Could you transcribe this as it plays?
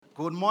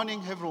Good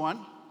morning,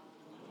 everyone.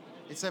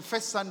 It's the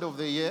first Sunday of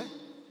the year,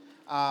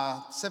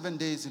 7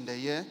 days in the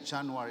year,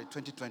 January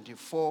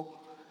 2024.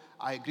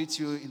 I greet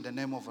you in the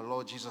name of the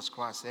Lord Jesus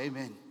Christ.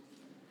 Amen.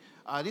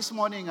 This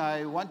morning,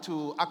 I want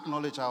to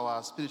acknowledge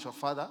our spiritual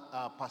father,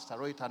 Pastor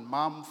Rohit and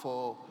Mom,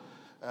 for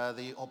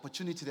the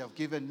opportunity they have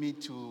given me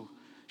to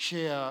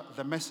share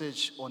the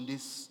message on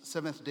this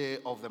 7th day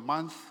of the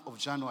month of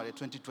January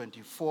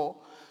 2024.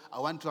 I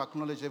want to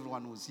acknowledge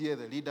everyone who's here,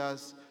 the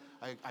leaders.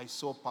 I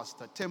saw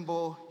Pastor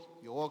Tembo,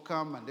 you're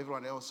welcome, and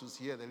everyone else who's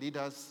here, the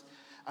leaders,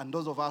 and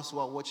those of us who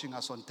are watching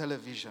us on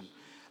television.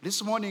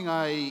 This morning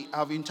I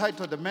have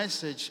entitled the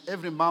message,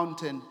 Every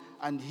Mountain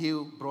and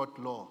Hill Brought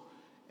Low.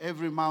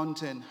 Every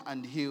mountain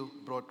and hill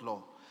brought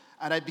low.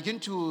 And I begin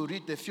to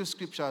read the few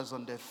scriptures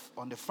on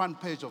the front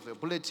page of the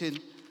bulletin,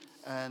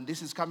 and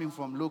this is coming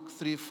from Luke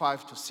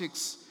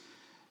 3:5-6.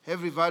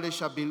 Every valley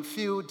shall be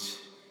filled,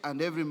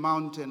 and every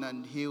mountain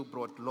and hill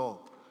brought low.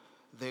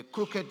 The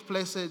crooked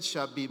places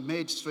shall be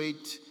made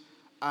straight,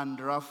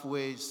 and rough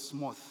ways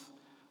smooth,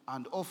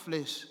 and all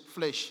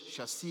flesh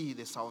shall see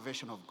the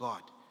salvation of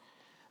God.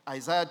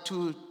 Isaiah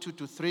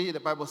 2:2-3, the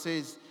Bible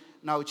says,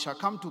 Now it shall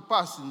come to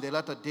pass in the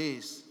latter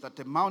days that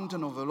the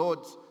mountain of the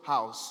Lord's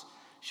house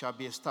shall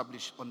be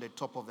established on the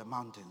top of the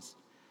mountains,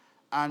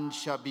 and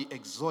shall be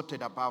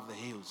exalted above the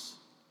hills,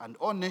 and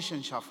all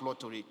nations shall flow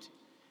to it.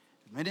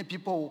 Many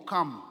people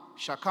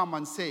shall come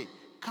and say,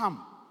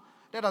 Come,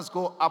 let us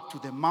go up to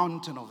the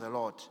mountain of the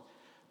Lord,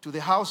 to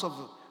the house of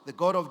the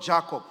God of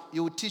Jacob. He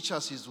will teach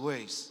us his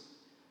ways.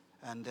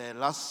 And the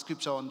last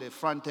scripture on the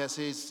front there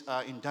says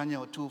in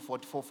Daniel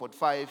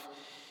 2:44-45,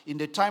 in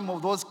the time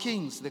of those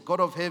kings, the God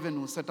of heaven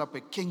will set up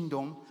a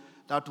kingdom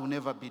that will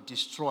never be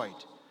destroyed,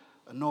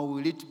 nor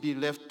will it be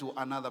left to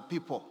another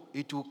people.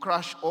 It will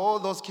crush all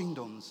those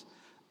kingdoms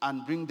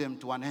and bring them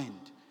to an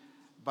end,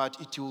 but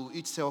it will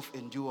itself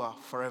endure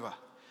forever.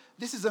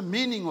 This is the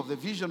meaning of the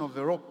vision of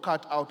the rock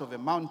cut out of a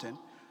mountain,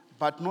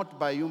 but not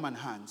by human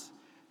hands.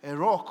 A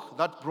rock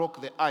that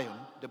broke the iron,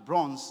 the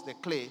bronze, the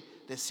clay,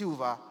 the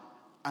silver,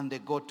 and the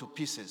gold to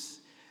pieces.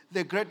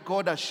 The great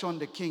God has shown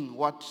the king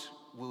what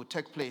will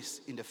take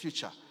place in the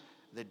future.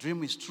 The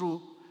dream is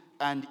true,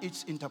 and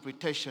its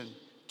interpretation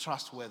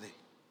trustworthy.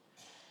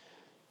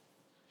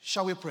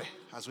 Shall we pray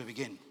as we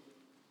begin?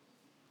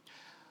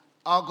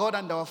 Our God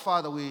and our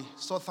Father, we're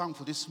so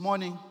thankful this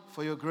morning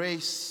for your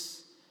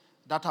grace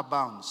that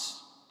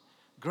abounds.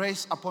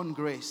 Grace upon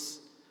grace.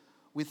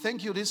 We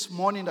thank you this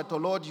morning that, O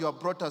Lord, you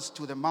have brought us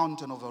to the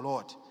mountain of the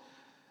Lord,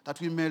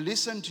 that we may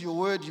listen to your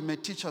word, you may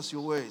teach us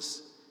your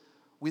ways.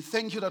 We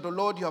thank you that, O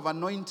Lord, you have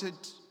anointed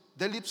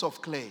the lips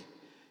of clay.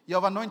 You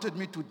have anointed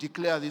me to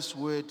declare this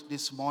word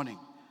this morning.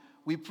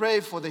 We pray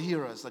for the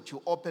hearers that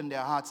you open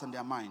their hearts and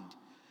their mind.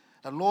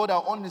 That, Lord,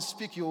 I only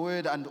speak your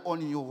word and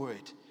only your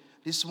word.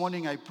 This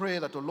morning I pray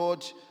that, O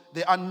Lord,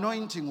 the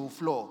anointing will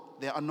flow,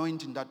 the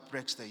anointing that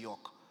breaks the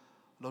yoke.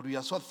 Lord, we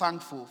are so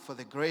thankful for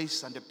the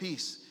grace and the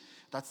peace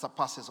that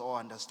surpasses all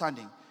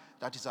understanding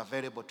that is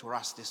available to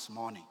us this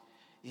morning.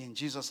 In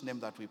Jesus' name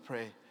that we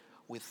pray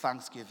with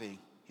thanksgiving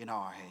in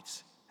our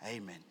heads.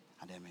 Amen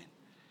and amen.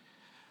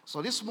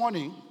 So this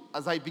morning,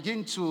 as I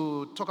begin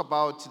to talk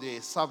about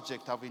the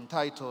subject I've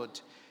entitled,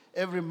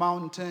 Every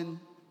Mountain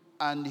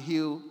and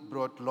Hill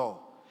Brought Low.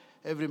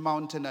 Every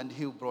mountain and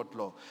hill brought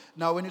low.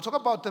 Now, when you talk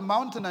about the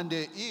mountain and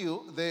the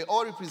hill, they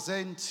all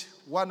represent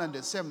one and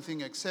the same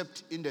thing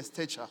except in the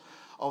stature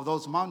of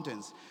those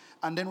mountains.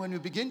 And then when you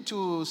begin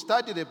to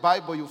study the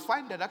Bible, you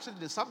find that actually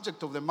the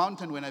subject of the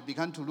mountain, when I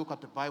began to look at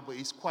the Bible,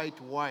 is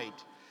quite wide.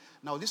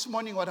 Now, this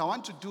morning, what I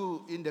want to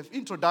do in the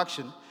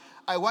introduction,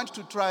 I want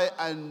to try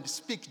and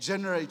speak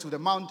generally to the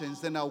mountains.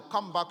 Then I'll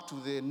come back to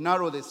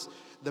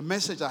the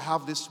message I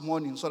have this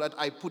morning, so that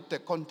I put the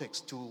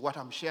context to what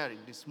I'm sharing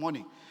this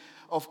morning.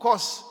 Of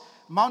course,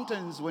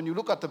 mountains, when you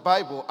look at the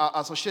Bible, are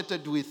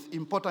associated with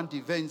important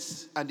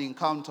events and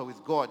encounter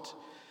with God.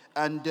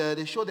 And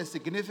they show the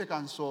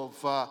significance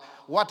of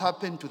what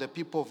happened to the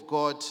people of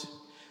God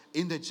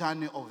in the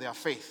journey of their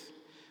faith.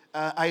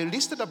 I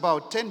listed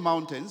about 10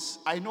 mountains.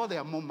 I know there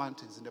are more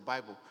mountains in the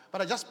Bible,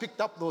 but I just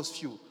picked up those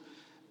few.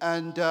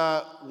 And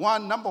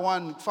number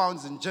one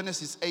found in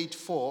Genesis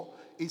 8:4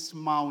 is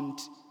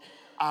Mount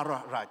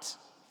Ararat.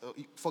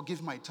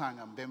 Forgive my tongue,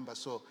 I'm Bemba,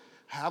 so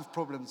I have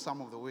problems with some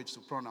of the words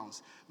to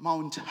pronounce.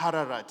 Mount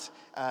Ararat,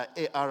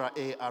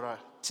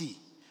 A-R-A-R-T.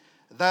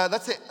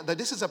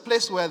 This is a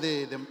place where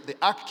the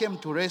ark came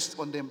to rest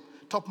on the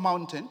top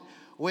mountain,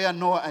 where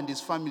Noah and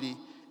his family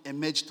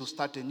emerged to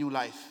start a new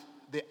life.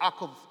 The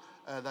ark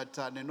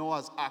the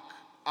Noah's ark,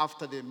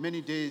 after the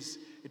many days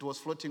it was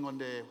floating on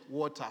the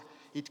water,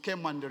 it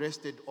came and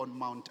rested on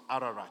Mount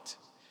Ararat.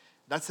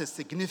 That's the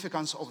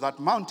significance of that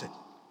mountain.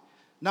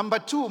 Number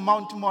two,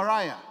 Mount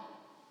Moriah.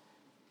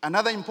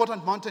 Another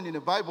important mountain in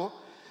the Bible.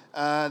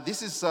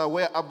 This is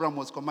where Abraham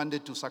was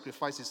commanded to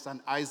sacrifice his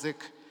son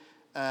Isaac.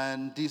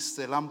 And this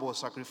lamb was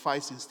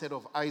sacrificed instead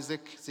of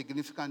Isaac,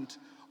 significant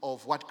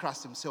of what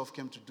Christ himself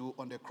came to do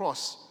on the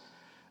cross.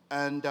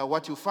 And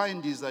what you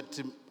find is that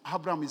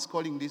Abraham is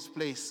calling this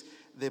place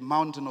the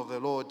mountain of the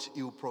Lord.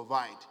 He will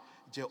provide,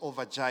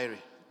 Jehovah Jireh.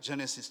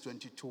 Genesis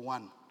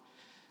 22:1.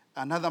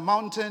 Another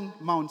mountain,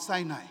 Mount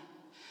Sinai.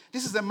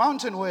 This is the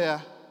mountain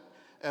where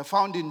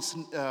found in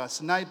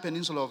Sinai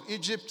Peninsula of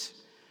Egypt,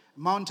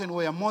 mountain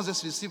where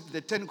Moses received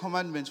the 10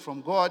 Commandments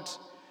from God.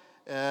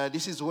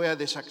 This is where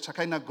the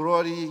Shekinah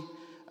glory,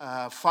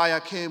 fire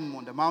came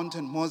on the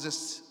mountain.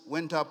 Moses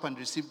went up and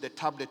received the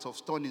tablets of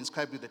stone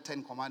inscribed with the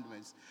 10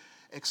 Commandments.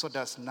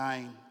 Exodus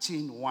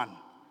 19:1.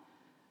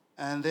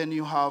 And then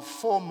you have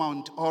 4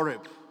 Mount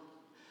Horeb.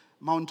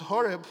 Mount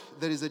Horeb,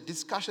 there is a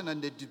discussion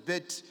and a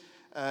debate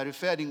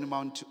referring to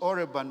Mount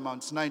Horeb and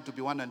Mount Sinai to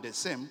be one and the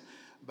same,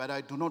 but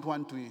I do not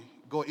want to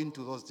go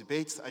into those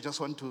debates. I just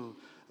want to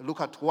look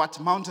at what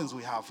mountains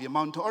we have here.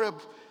 Mount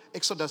Horeb,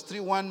 Exodus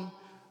 3:1,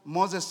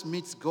 Moses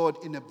meets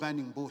God in a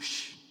burning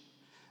bush.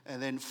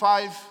 And then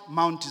 5,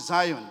 Mount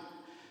Zion,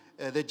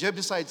 the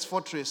Jebusites'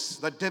 fortress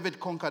that David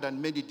conquered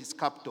and made it his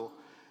capital.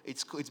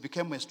 It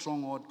became a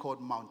stronghold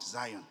called Mount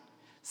Zion.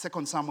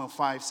 2 Samuel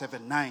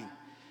 5:7-9.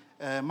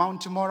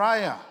 Mount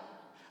Moriah.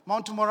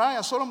 Mount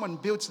Moriah, Solomon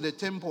built the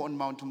temple on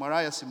Mount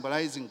Moriah,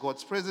 symbolizing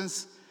God's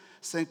presence.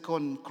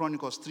 2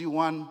 Chronicles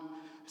 3:1,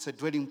 it's a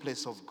dwelling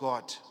place of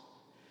God.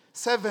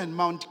 7,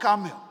 Mount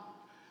Carmel.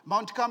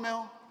 Mount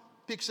Carmel,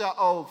 picture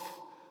of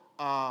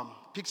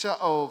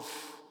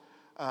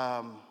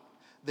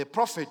the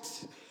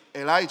prophet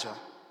Elijah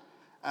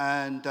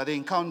and the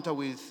encounter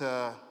with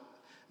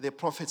the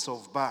prophets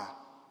of Baal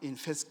in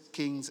 1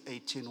 Kings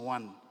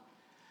 18:1.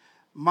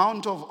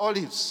 Mount of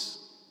Olives.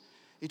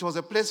 It was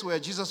a place where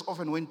Jesus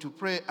often went to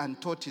pray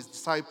and taught his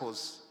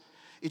disciples.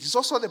 It is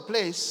also the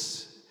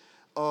place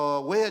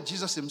where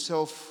Jesus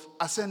himself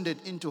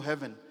ascended into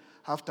heaven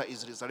after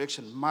his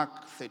resurrection.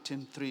 Mark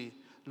 13:3,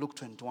 Luke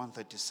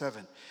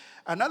 21:37.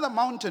 Another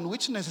mountain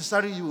which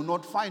necessarily you will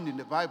not find in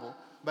the Bible,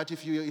 but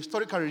if you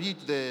historically read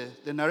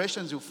the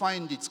narrations, you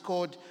find it's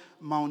called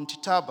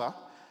Mount Tabor.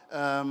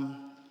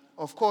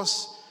 Of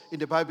course, in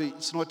the Bible,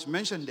 it's not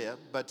mentioned there,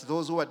 but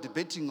those who are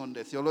debating on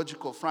the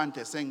theological front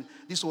are saying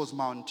this was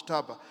Mount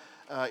Tabor.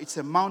 It's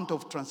a mount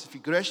of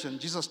transfiguration.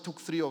 Jesus took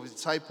 3 of his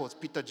disciples,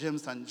 Peter,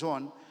 James, and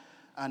John,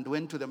 and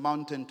went to the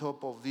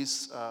mountaintop of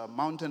this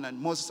mountain, and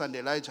Moses and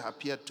Elijah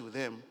appeared to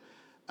them.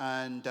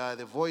 And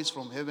the voice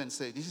from heaven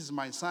said, "This is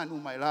my son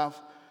whom I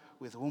love,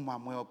 with whom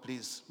I'm well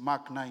pleased."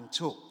 Mark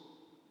 9:2.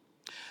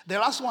 The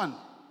last one,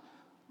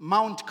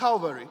 Mount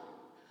Calvary,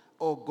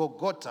 or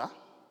Golgotha,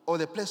 or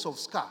the place of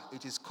scar,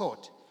 it is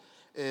called.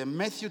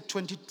 Matthew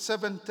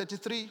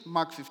 27:33,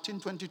 Mark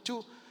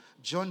 15:22,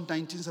 John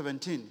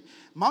 19:17.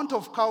 Mount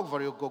of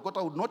Calvary or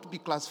Golgotha would not be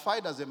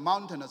classified as a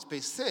mountain as per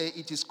se.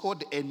 It is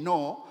called a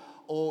knoll,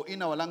 or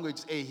in our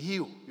language, a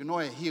hill. You know,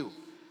 a hill.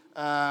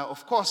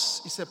 Of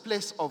course, it's a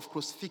place of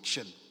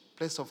crucifixion.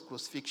 Place of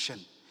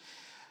crucifixion.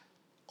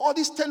 All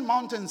these 10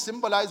 mountains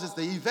symbolizes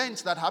the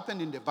events that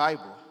happened in the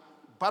Bible.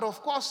 But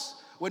of course,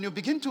 when you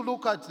begin to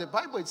look at the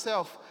Bible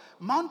itself,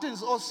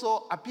 mountains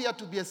also appear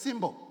to be a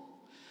symbol.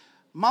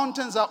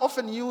 Mountains are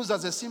often used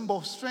as a symbol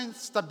of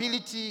strength,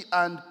 stability,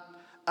 and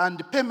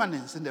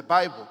permanence in the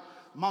Bible.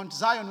 Mount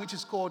Zion, which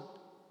is called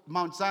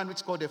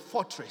a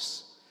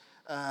fortress.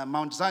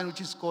 Mount Zion, which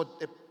is called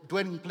a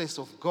dwelling place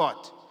of God.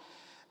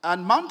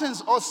 And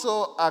mountains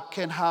also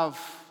can have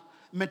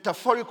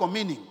metaphorical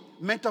meaning.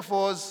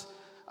 Metaphors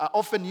are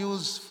often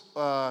used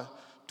to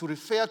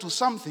refer to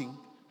something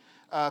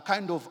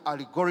kind of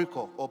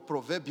allegorical or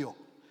proverbial.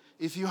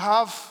 If you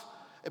have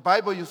a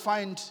Bible, you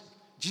find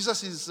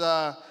Jesus is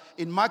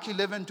in Mark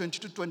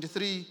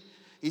 11:22-23.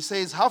 He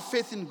says, "Have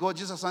faith in God."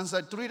 Jesus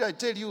answered, "Truly I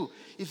tell you,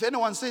 if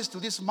anyone says to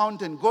this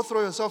mountain, 'Go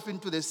throw yourself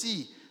into the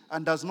sea,'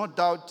 and does not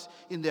doubt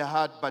in their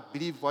heart, but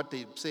believe what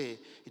they say,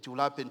 it will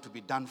happen to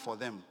be done for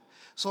them."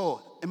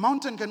 So a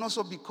mountain can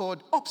also be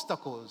called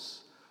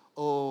obstacles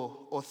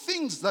or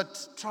things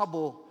that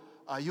trouble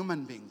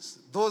human beings.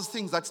 Those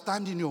things that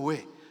stand in your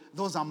way,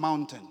 those are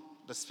mountain,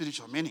 the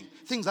spiritual meaning.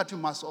 Things that you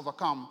must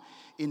overcome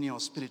in your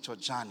spiritual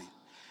journey.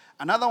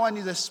 Another one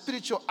is a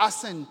spiritual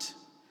ascent.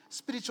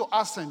 Spiritual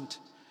ascent.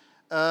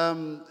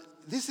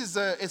 This is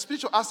a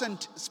spiritual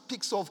ascent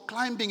speaks of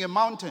climbing a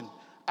mountain.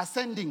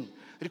 Ascending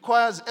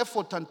requires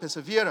effort and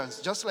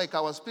perseverance, just like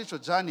our spiritual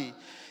journey.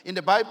 In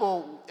the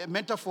Bible, a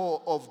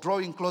metaphor of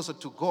drawing closer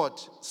to God.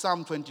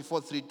 Psalm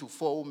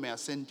 24:3-4, "Who may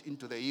ascend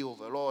into the hill of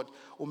the Lord,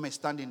 who may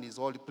stand in his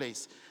holy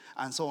place,"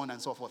 and so on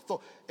and so forth.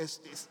 So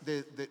it's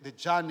the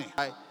journey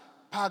by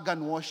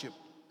pagan worship.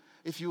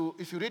 If you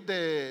read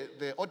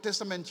the Old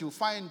Testament, you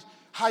find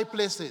high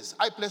places.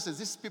 High places.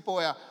 These people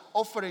were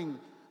offering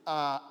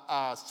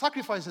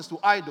sacrifices to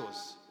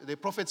idols, the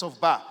prophets of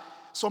Baal.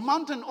 So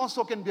mountain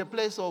also can be a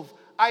place of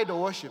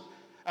idol worship.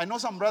 I know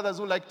some brothers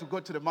who like to go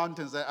to the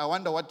mountains. I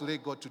wonder what do they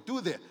go to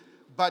do there.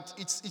 But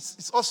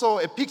it's also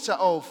a picture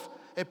of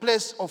a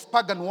place of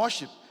pagan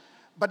worship.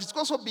 But it can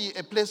also be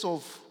a place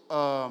of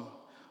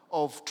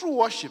true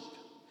worship.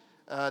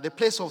 The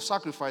place of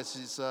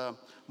sacrifices.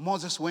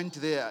 Moses went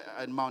there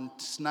at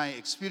Mount Sinai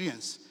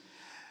experience.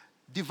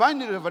 Divine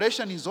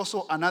revelation is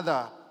also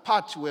another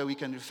part where we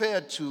can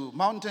refer to.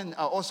 Mountains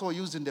are also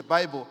used in the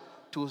Bible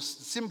to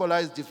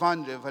symbolize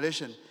divine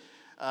revelation.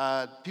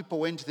 People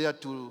went there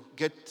to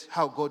get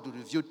how God would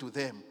reveal to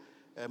them.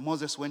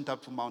 Moses went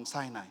up to Mount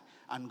Sinai,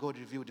 and God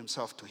revealed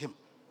himself to him.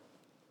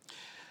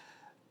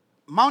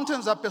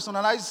 Mountains are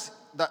personalized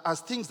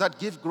as things that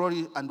give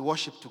glory and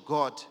worship to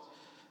God.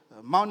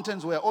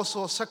 Mountains were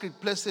also sacred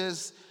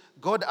places.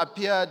 God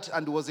appeared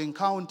and was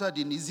encountered.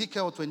 In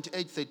Ezekiel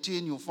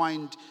 28:13, you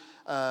find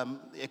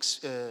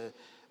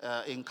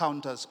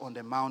encounters on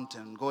the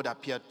mountain. God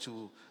appeared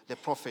to the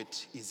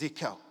prophet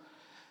Ezekiel.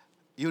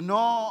 You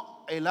know,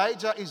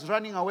 Elijah is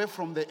running away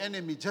from the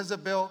enemy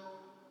Jezebel,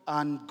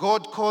 and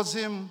God calls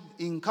him,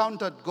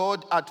 encountered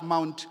God at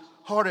Mount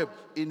Horeb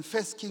in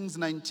 1 Kings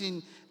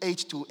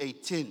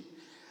 19:8-18.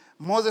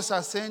 Moses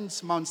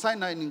ascends Mount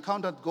Sinai and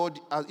encountered God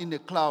in a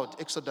cloud,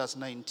 Exodus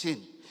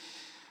 19.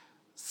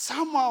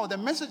 Somehow, the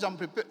message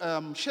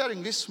I'm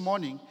sharing this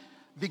morning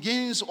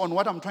begins on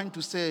what I'm trying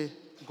to say,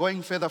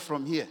 going further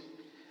from here.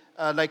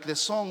 Like the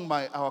song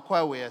by our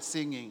choir we are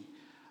singing,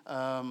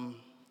 Chilolo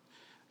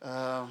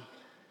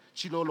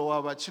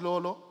Waba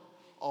Chilolo,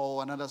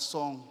 or another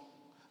song,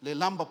 Le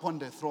Lamb Upon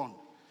the Throne,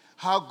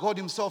 how God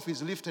himself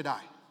is lifted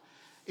high.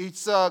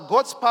 It's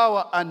God's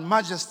power and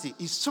majesty,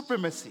 his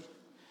supremacy.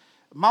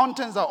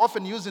 Mountains are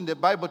often used in the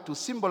Bible to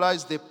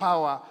symbolize the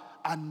power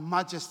and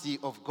majesty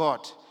of God.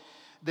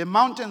 The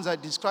mountains are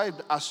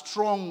described as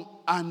strong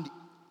and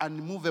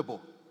unmovable.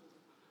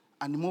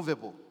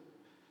 Unmovable.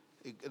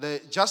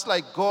 Just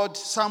like God,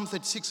 Psalm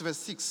 36 verse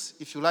 6,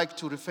 if you like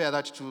to refer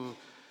that to.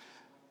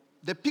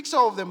 The picture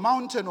of the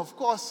mountain, of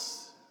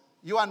course,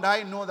 you and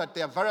I know that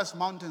there are various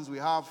mountains we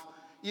have,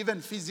 even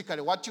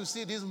physically. What you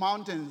see, these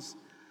mountains,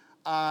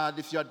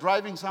 if you are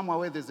driving somewhere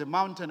where there's a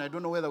mountain, I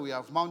don't know whether we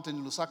have mountain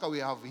in Lusaka, we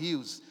have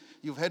hills.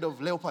 You've heard of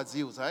Leopard's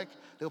Hills, right?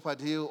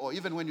 Leopard Hill, or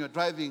even when you're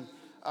driving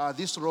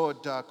this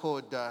road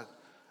called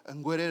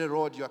Ngwerere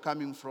Road, you are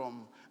coming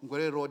from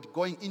Ngwerere Road,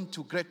 going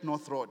into Great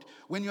North Road.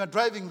 When you are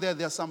driving there,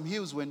 there are some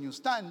hills. When you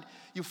stand,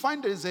 you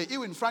find there is a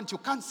hill in front. You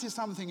can't see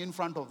something in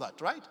front of that,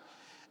 right?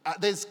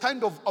 There's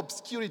kind of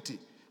obscurity.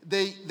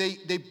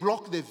 They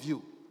block the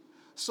view.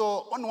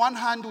 So on one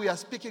hand, we are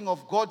speaking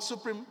of God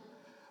supreme,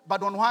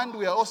 but on one hand,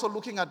 we are also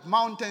looking at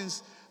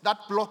mountains that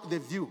block the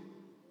view.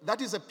 That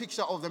is a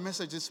picture of the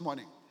message this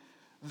morning.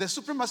 The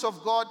supremacy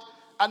of God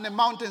and the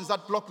mountains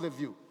that block the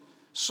view.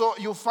 So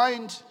you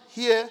find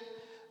here,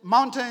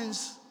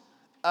 mountains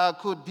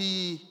could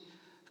be,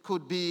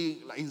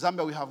 like in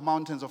Zambia we have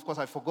mountains, of course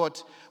I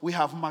forgot. We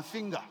have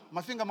Mafinga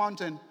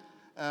Mountain,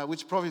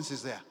 which province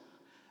is there?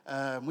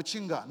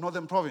 Muchinga,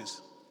 Northern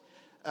Province.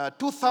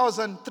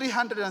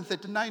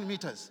 2,339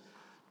 meters.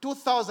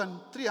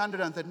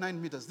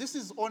 2,339 meters. This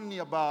is only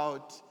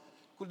about,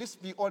 could this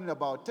be only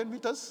about 10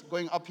 meters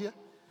going up here?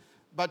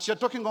 But you're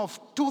talking of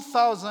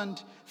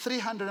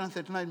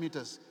 2,339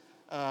 meters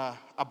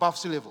above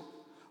sea level.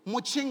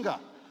 Muchinga,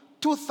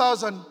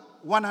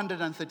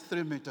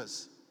 2,133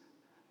 meters.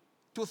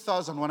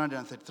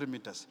 2,133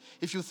 meters.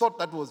 If you thought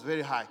that was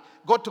very high,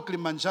 go to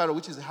Kilimanjaro,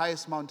 which is the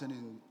highest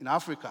mountain in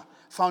Africa,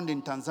 found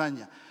in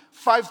Tanzania.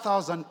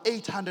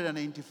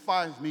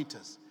 5,885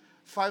 meters.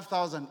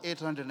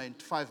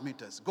 5,895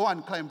 meters. Go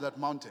and climb that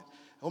mountain.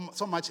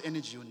 So much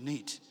energy you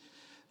need.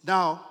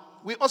 Now,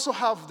 we also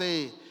have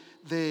the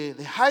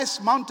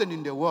highest mountain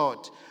in the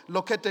world,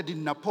 located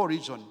in Nepal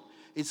region.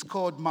 It's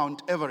called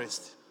Mount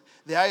Everest.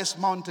 The highest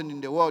mountain in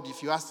the world,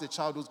 if you ask the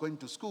child who's going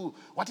to school,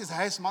 what is the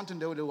highest mountain,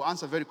 they will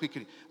answer very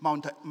quickly,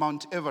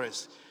 Mount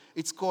Everest.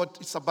 It's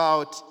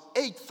about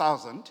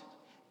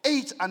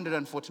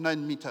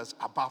 8,849 meters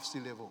above sea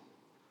level.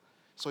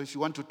 So if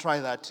you want to try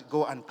that,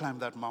 go and climb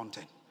that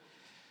mountain.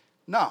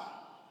 Now,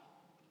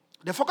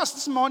 the focus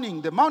this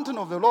morning, the mountain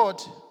of the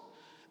Lord,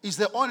 is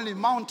the only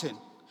mountain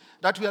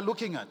that we are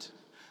looking at.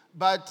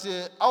 But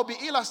I'll be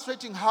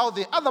illustrating how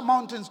the other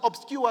mountains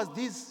obscure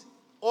this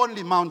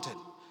only mountain.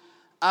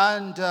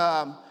 And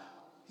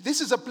this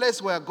is a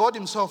place where God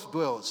himself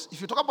dwells.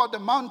 If you talk about the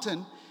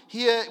mountain,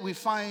 here we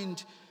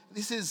find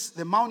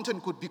the mountain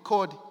could be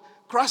called,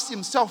 Christ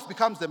himself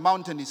becomes the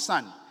mountain, his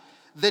son.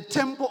 The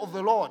temple of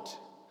the Lord,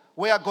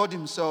 where God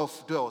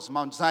himself dwells,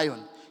 Mount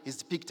Zion, is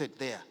depicted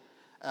there.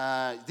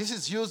 This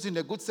is used in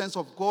a good sense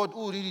of God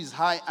who really is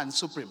high and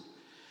supreme.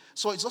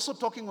 So it's also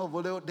talking of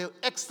the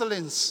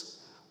excellence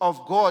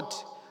of God.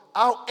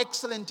 How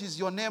excellent is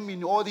your name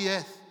in all the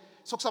earth.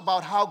 It talks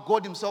about how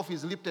God himself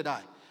is lifted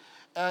high.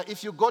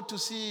 If you go to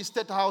see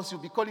State House,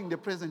 you'll be calling the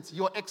president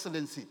Your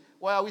Excellency.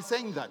 Why are we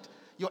saying that?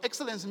 Your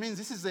Excellency means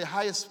this is the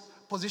highest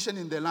position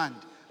in the land.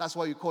 That's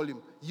why you call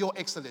him Your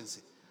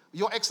Excellency.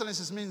 Your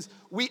Excellency means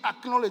we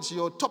acknowledge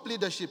your top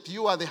leadership.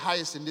 You are the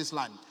highest in this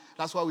land.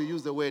 That's why we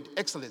use the word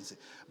excellency.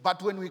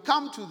 But when we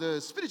come to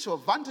the spiritual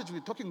vantage, we're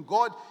talking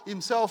God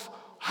himself,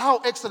 how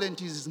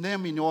excellent is his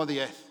name in all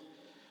the earth.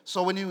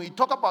 So when we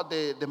talk about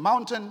the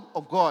mountain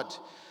of God,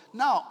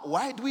 now,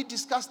 why do we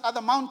discuss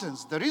other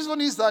mountains? The reason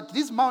is that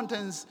these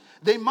mountains,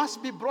 they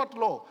must be brought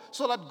low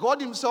so that God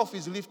himself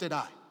is lifted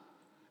high.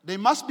 They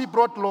must be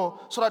brought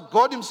low so that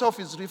God himself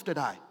is lifted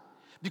high.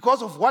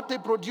 Because of what they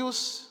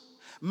produce,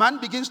 man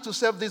begins to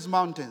serve these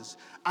mountains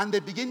and they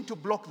begin to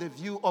block the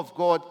view of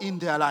God in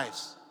their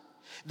lives.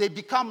 They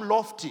become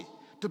lofty.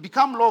 To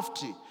become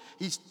lofty,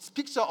 his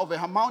picture of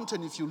a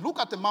mountain, if you look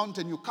at the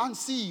mountain, you can't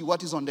see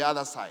what is on the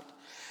other side.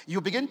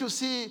 You begin to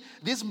see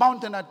this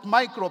mountain at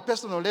micro,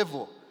 personal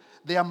level.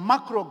 They are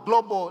macro,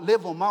 global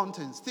level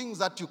mountains, things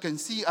that you can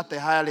see at the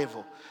higher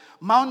level.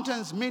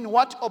 Mountains mean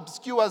what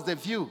obscures the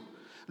view.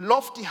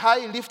 Lofty,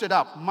 high, lifted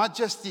up,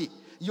 majesty,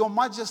 your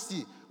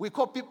majesty. We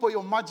call people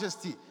your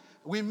majesty.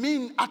 We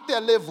mean at their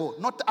level,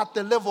 not at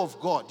the level of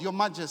God, your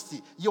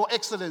majesty, your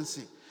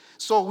excellency.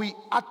 So we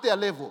at their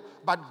level,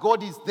 but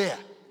God is there.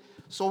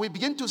 So we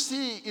begin to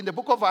see in the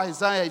book of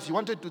Isaiah, if you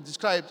wanted to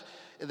describe,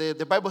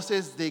 the Bible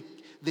says, the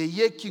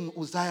year King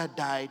Uzziah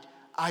died,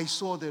 I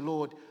saw the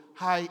Lord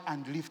high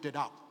and lifted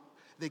up.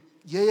 The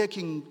year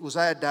King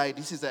Uzziah died,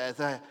 this is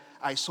Isaiah,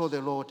 I saw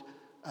the Lord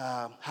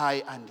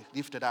high and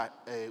lifted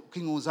up.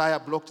 King Uzziah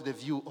blocked the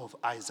view of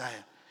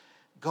Isaiah.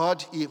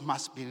 God, he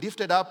must be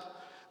lifted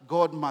up.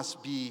 God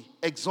must be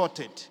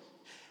exalted.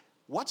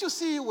 What you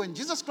see when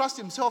Jesus Christ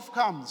himself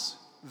comes,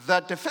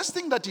 that the first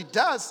thing that he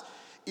does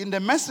in the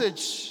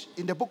message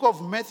in the book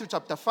of Matthew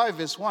chapter 5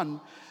 verse 1,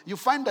 you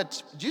find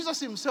that Jesus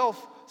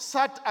himself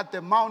sat at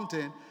the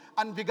mountain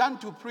and began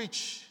to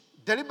preach.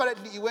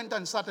 Deliberately he went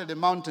and sat at the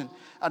mountain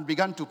and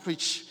began to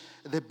preach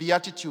the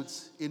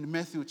Beatitudes in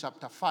Matthew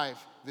chapter 5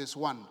 verse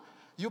 1.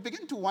 You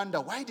begin to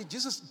wonder, why did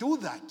Jesus do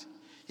that?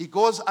 He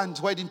goes, and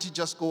why didn't he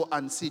just go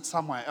and sit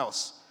somewhere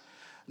else?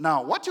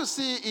 Now, what you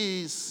see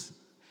is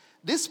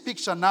this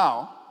picture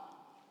now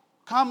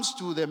comes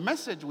to the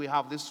message we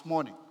have this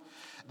morning.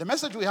 The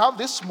message we have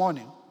this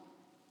morning,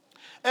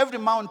 every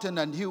mountain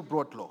and hill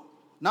brought low.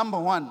 Number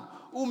one,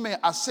 who may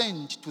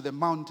ascend to the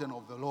mountain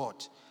of the Lord.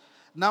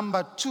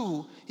 Number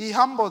two, he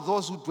humbled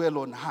those who dwell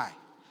on high.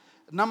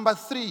 Number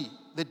three,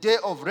 the day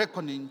of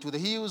reckoning to the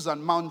hills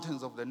and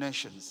mountains of the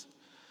nations.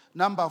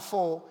 Number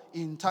four,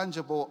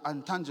 intangible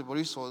and tangible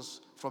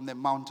resource from the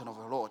mountain of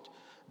the Lord.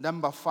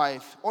 Number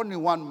five, only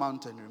one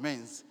mountain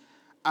remains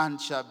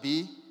and shall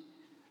be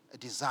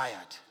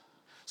desired.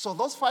 So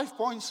those 5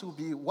 points will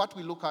be what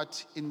we look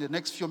at in the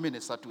next few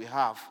minutes that we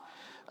have.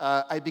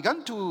 I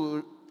began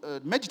to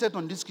meditate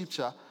on this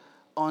scripture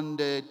on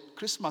the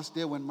Christmas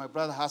day when my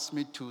brother asked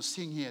me to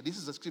sing here. This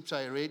is the scripture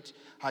I read,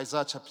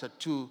 Isaiah chapter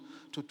 2,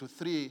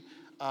 2-3,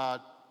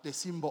 the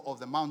symbol of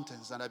the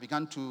mountains. And I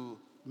began to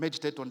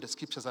meditate on the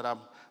scriptures that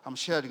I'm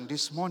sharing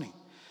this morning.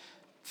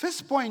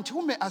 First point,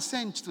 who may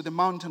ascend to the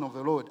mountain of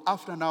the Lord?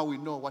 After now we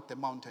know what the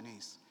mountain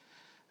is.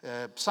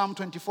 Psalm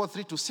 24,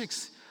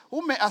 3-6.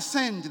 Who may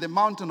ascend the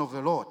mountain of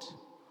the Lord?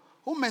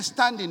 Who may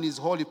stand in his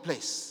holy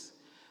place?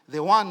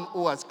 The one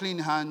who has clean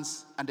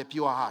hands and a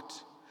pure heart,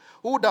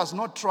 who does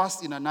not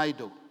trust in an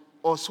idol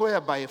or swear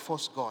by a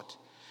false god.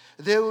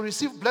 They will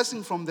receive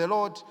blessing from the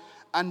Lord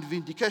and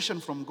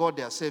vindication from God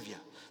their Savior.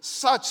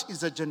 Such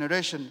is the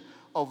generation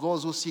of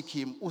those who seek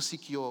him, who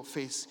seek your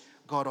face,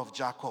 God of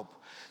Jacob.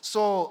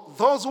 So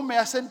those who may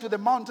ascend to the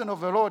mountain of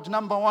the Lord,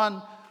 number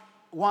one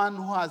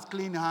who has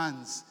clean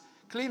hands.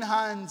 Clean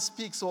hands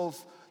speaks of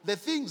the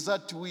things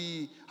that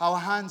our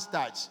hands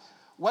touch.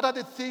 What are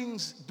the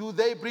things? Do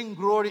they bring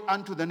glory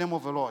unto the name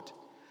of the Lord?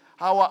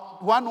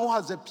 One who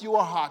has a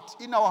pure heart.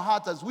 In our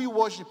heart, as we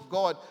worship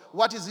God,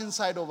 what is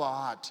inside of our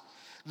heart?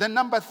 Then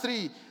number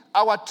three,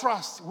 our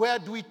trust. Where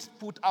do we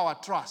put our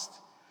trust?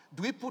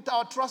 Do we put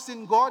our trust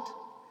in God?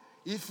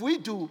 If we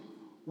do,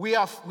 we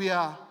have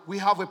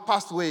a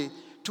pathway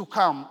to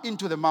come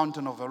into the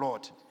mountain of the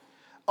Lord.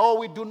 Or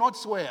we do not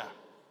swear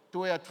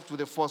to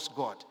the false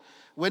god.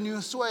 When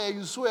you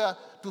swear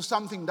to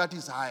something that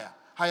is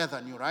higher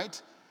than you, right?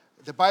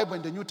 The Bible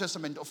in the New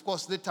Testament, of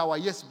course, let our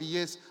yes be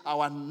yes,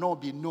 our no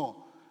be no,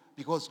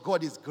 because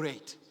God is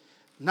great.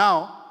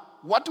 Now,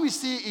 what we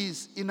see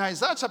is in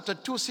Isaiah chapter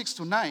 2,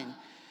 6-9,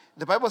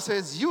 the Bible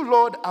says, you,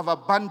 Lord, have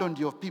abandoned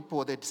your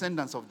people, the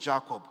descendants of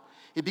Jacob.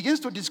 He begins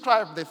to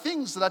describe the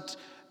things that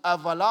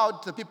have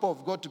allowed the people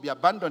of God to be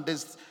abandoned.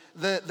 There's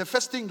the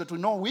first thing that we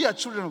know, we are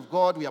children of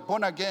God, we are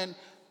born again.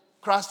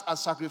 Christ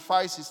has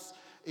sacrificed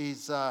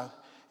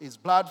his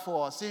blood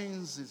for our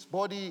sins, his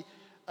body,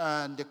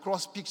 and the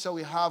cross picture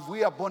we have.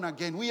 We are born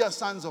again, we are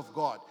sons of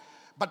God.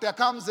 But there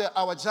comes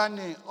our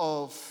journey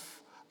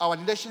of our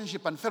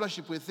relationship and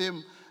fellowship with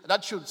him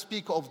that should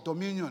speak of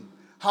dominion,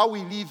 how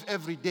we live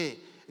every day.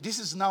 This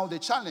is now the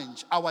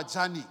challenge, our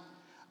journey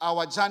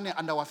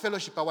and our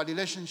fellowship, our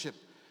relationship.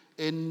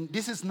 And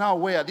this is now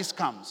where this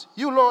comes.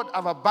 You, Lord,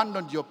 have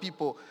abandoned your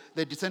people,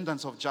 the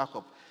descendants of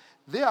Jacob.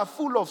 They are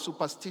full of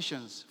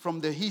superstitions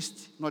from the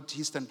east, not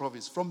eastern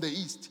province, from the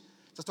east.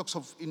 Just talks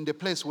of in the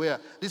place where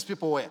these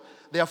people were.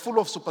 They are full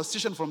of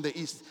superstition from the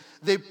east.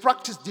 They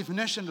practice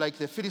divination like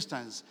the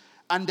Philistines,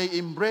 and they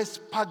embrace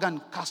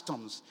pagan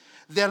customs.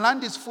 Their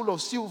land is full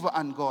of silver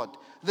and gold.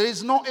 There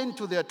is no end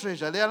to their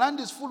treasure. Their land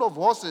is full of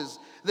horses.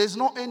 There is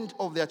no end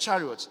of their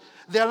chariots.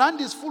 Their land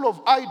is full of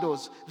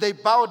idols. They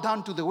bow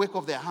down to the work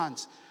of their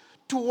hands,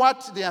 to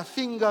what their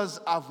fingers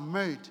have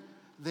made.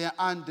 The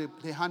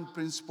hand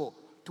principle,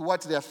 to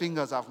what their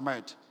fingers have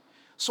made.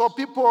 So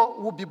people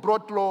will be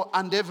brought low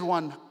and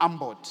everyone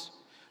humbled.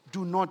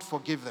 Do not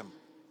forgive them.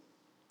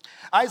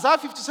 Isaiah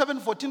 57,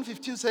 14,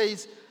 15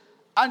 says,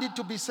 And it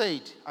to be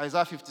said,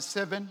 Isaiah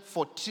 57,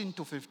 14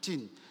 to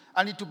 15.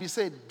 And it to be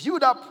said,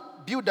 build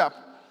up,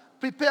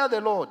 prepare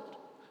the road,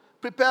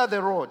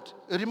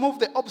 remove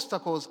the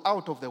obstacles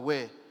out of the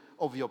way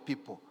of your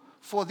people.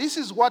 For this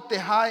is what the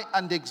high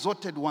and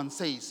exalted one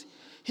says,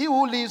 he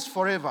who lives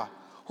forever,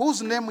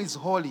 whose name is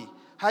holy.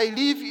 I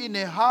live in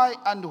a high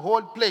and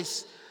holy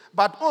place,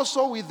 but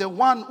also with the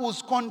one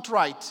who's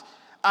contrite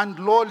and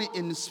lowly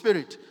in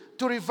spirit,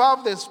 to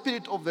revive the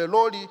spirit of the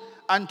lowly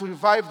and to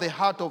revive the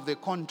heart of the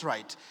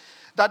contrite.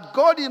 That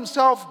God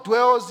himself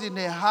dwells in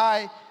a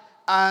high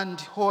and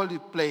holy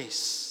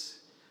place.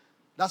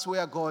 That's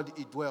where God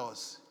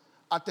dwells,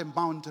 at the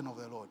mountain of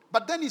the Lord.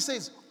 But then he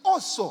says,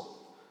 also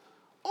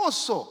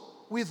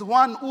with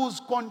one who's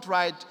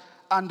contrite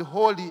and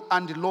holy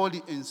and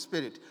lowly in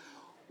spirit.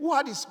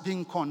 What is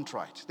being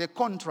contrite? The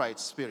contrite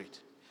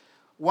spirit.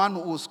 One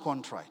who's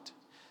contrite.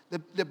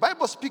 The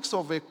Bible speaks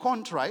of a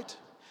contrite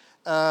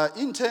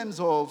in terms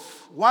of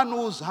one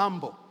who's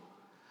humble.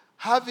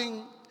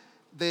 Having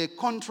the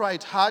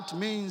contrite heart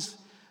means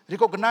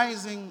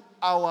recognizing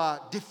our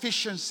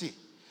deficiency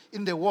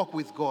in the walk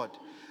with God.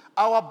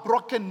 Our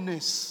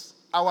brokenness.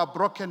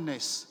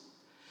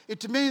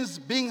 It means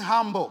being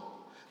humble,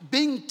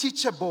 being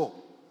teachable.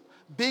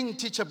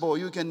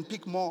 You can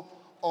pick more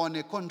on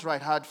a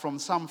contrite heart from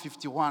Psalm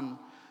 51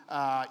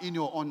 in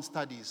your own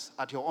studies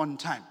at your own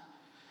time.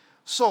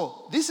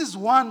 So this is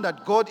one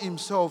that God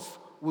himself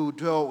will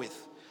dwell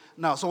with.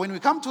 Now, so when we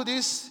come to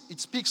this, it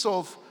speaks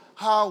of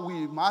how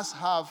we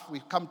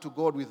come to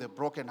God with a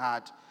broken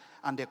heart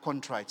and a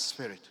contrite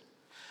spirit.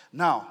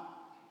 Now,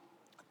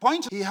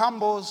 he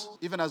humbles,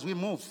 even as we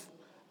move,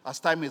 as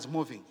time is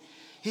moving.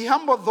 He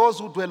humbles those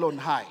who dwell on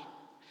high.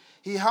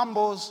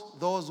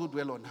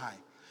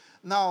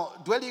 Now,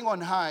 dwelling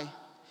on high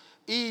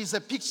is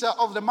a picture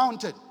of the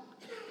mountain.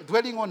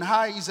 Dwelling on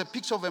high is a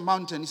picture of a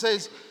mountain. He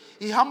says,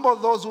 he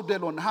humbles those who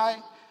dwell on high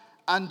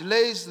and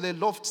lays the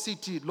lofty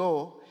city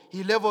low.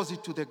 He levels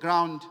it to the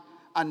ground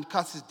and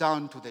casts it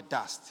down to the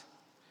dust.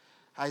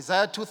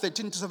 Isaiah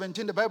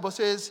 2:13-17, the Bible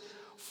says,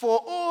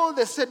 for all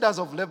the cedars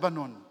of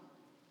Lebanon,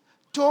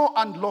 tall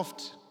and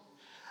lofty,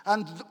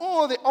 and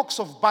all the oaks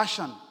of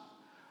Bashan,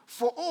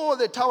 for all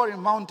the towering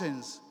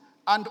mountains,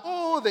 and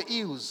all the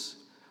hills,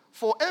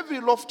 for every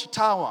lofty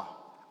tower,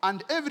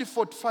 and every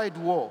fortified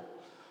wall,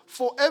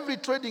 for every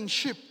trading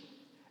ship,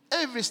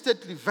 every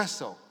stately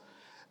vessel,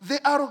 the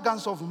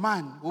arrogance of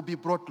man will be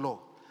brought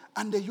low,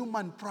 and the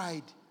human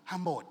pride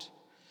humbled.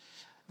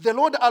 The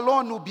Lord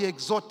alone will be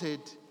exalted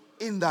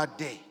in that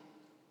day.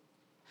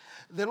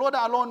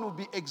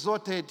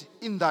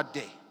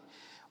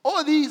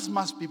 All these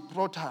must be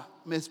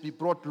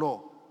brought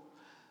low.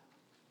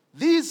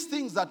 These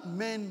things that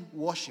men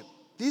worship,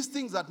 these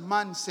things that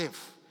man save,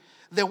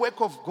 the work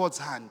of God's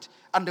hand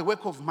and the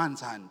work of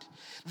man's hand,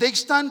 they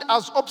stand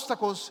as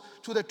obstacles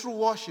to the true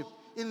worship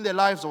in the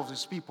lives of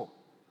his people.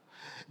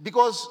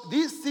 Because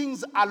these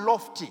things are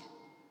lofty.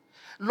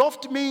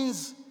 Lofty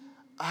means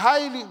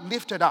highly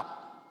lifted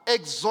up,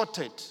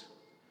 exalted,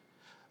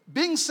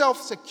 being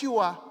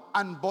self-secure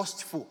and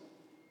boastful.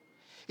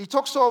 He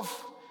talks of,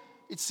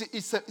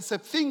 it's a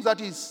thing that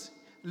is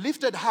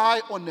lifted high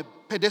on a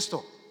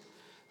pedestal.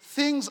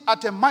 Things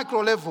at a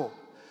micro level.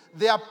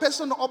 There are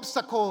personal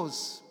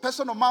obstacles,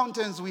 personal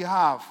mountains we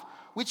have,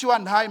 which you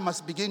and I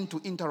must begin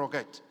to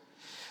interrogate.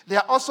 There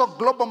are also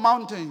global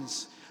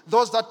mountains,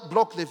 those that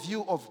block the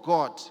view of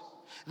God.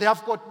 They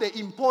have got the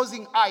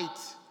imposing height.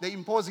 The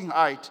imposing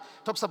height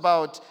talks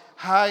about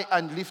high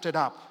and lifted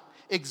up,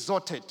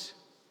 exalted.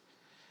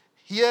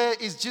 Here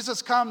is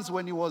Jesus comes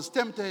when he was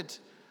tempted.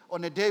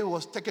 On a day he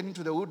was taken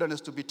into the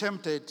wilderness to be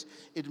tempted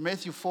in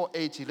Matthew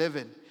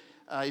 4:8-11.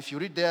 If you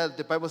read there,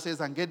 the Bible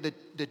says, and again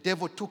the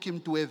devil took him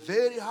to a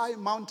very high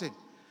mountain.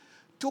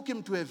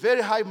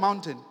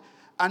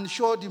 And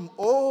showed him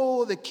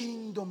all the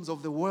kingdoms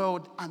of the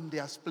world and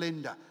their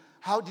splendor.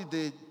 How did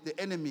the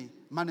enemy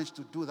manage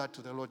to do that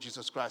to the Lord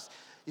Jesus Christ?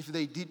 If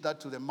they did that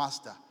to the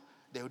master,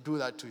 they will do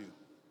that to you.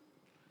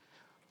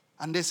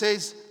 And they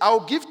says,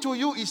 I'll give to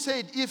you, he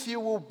said, if you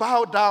will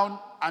bow down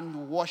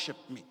and worship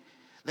me.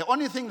 The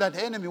only thing that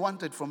the enemy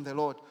wanted from the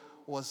Lord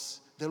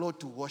was the Lord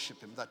to worship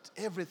him, that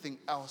everything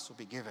else will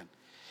be given.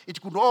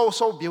 It could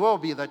also be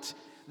that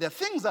there are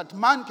things that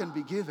man can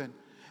be given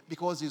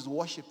because he's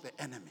worshipped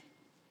the enemy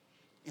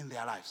in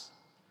their lives.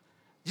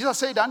 Jesus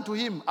said unto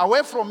him,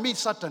 away from me,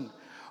 Satan,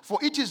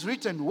 for it is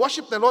written,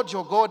 worship the Lord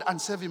your God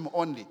and serve him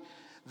only.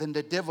 Then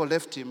the devil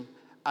left him,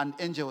 and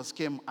angels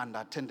came and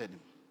attended him.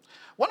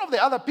 One of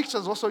the other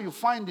pictures also you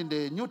find in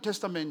the New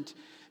Testament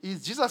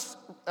is Jesus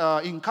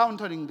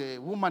encountering the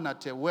woman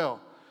at a well,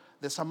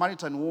 the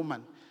Samaritan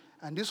woman.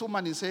 And this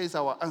woman, he says,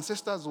 our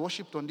ancestors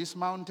worshipped on this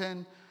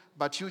mountain,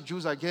 but you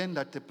Jews again,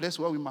 that the place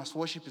where we must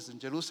worship is in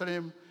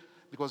Jerusalem,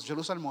 because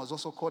Jerusalem was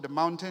also called a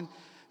mountain.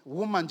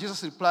 Woman,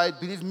 Jesus replied,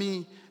 believe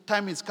me,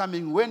 time is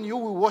coming when you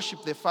will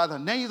worship the Father,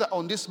 neither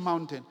on this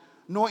mountain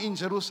nor in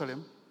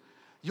Jerusalem.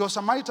 Your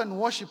Samaritan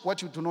worship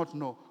what you do not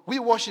know. We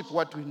worship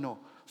what we know.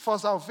 For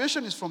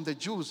salvation is from the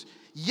Jews,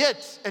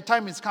 yet a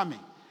time is coming,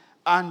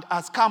 and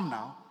has come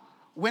now,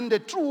 when the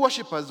true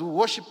worshippers will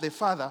worship the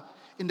Father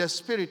in the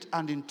Spirit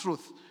and in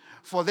truth.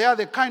 For they are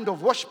the kind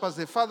of worshippers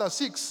the Father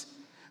seeks.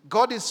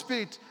 God is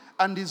Spirit,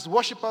 and his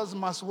worshippers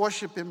must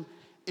worship him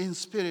in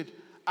spirit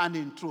and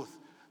in truth.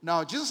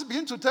 Now, Jesus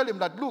begins to tell him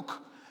that,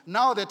 look,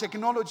 now the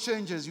technology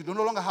changes. You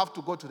no longer have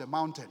to go to the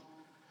mountain.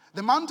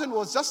 The mountain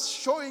was just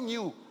showing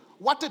you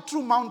what a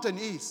true mountain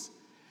is.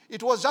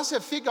 It was just a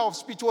figure of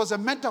speech. It was a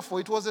metaphor.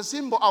 It was a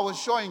symbol I was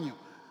showing you.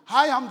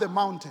 I am the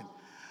mountain.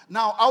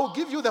 Now, I will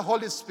give you the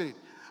Holy Spirit,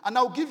 and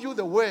I will give you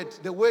the word.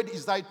 The word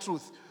is thy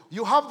truth.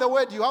 You have the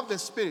word, you have the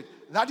Spirit.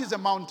 That is a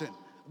mountain.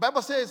 The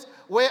Bible says,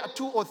 where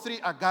 2 or 3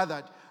 are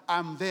gathered,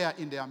 I'm there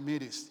in their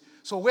midst.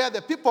 So where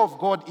the people of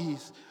God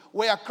is,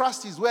 where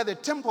Christ is, where the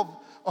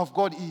temple of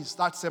God is,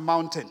 that's a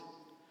mountain.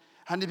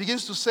 And he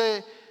begins to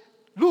say,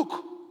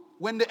 look,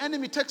 when the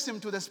enemy takes him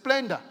to the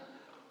splendor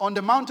on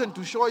the mountain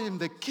to show him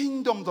the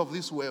kingdoms of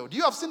this world.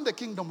 You have seen the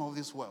kingdom of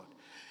this world.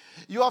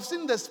 You have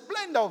seen the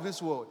splendor of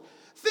this world.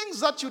 Things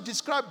that you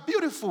describe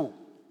beautiful.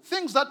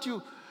 Things that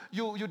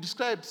you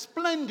describe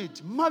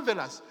splendid,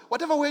 marvelous,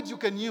 whatever word you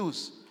can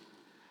use.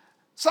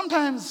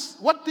 Sometimes,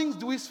 what things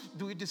do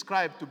we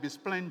describe to be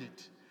splendid?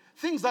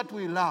 Things that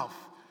we love.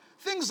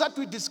 Things that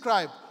we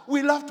describe.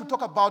 We love to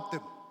talk about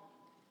them.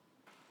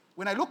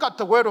 When I look at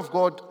the Word of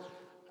God,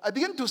 I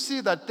begin to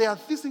see that there are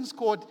these things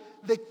called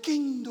the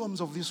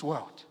kingdoms of this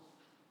world.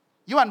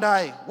 You and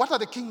I, what are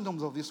the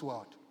kingdoms of this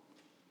world?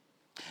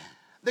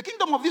 The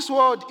kingdom of this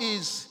world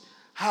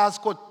has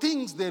got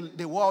things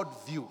the world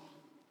view.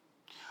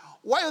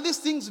 While these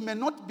things may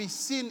not be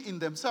seen in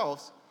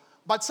themselves,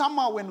 but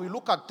somehow when we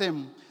look at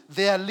them,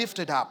 they are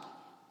lifted up.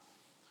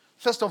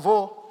 First of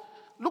all,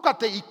 look at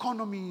the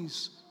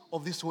economies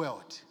of this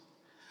world.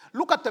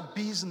 Look at the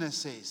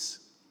businesses.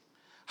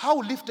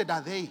 How lifted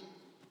are they?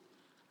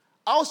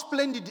 How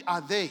splendid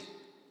are they?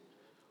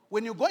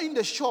 When you go in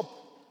the shop,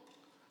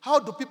 how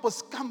do people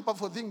scamper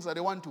for things that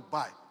they want to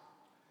buy?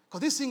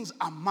 Because these things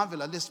are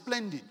marvelous, they're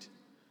splendid.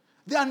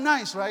 They are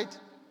nice, right?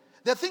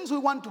 They're things we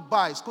want to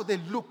buy because they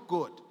look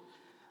good.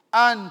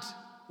 And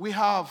we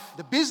have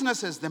the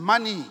businesses, the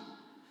money,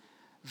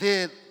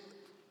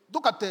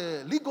 look at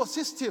the legal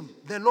system,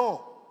 the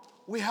law.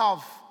 We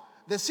have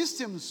the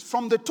systems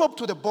from the top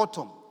to the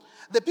bottom.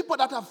 The people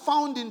that are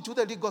found into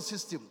the legal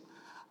system.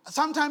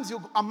 Sometimes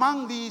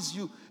among these,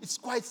 it's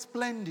quite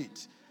splendid.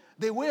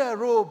 They wear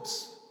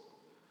robes.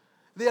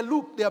 They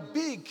are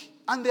big,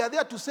 and they are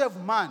there to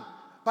serve man.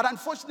 But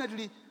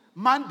unfortunately,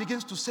 man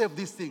begins to serve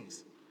these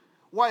things.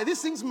 Why?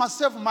 These things must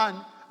serve man.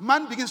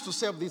 Man begins to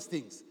serve these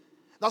things.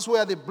 That's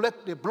where they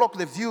block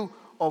the view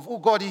of who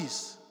God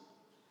is.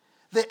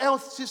 The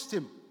health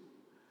system.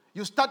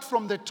 You start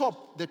from the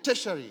top, the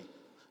tertiary.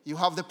 You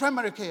have the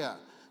primary care.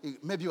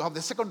 Maybe you have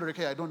the secondary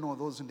care. I don't know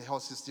those in the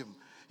health system.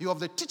 You have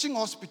the teaching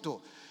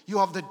hospital. You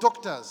have the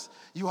doctors.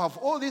 You have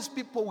all these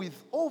people with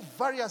all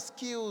various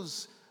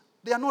skills.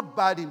 They are not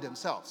bad in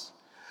themselves.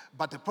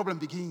 But the problem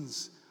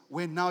begins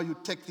when now you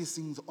take these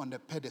things on the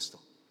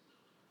pedestal.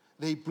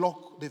 They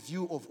block the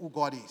view of who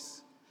God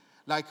is.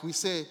 Like we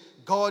say,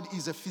 God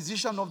is a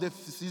physician of the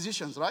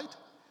physicians, right?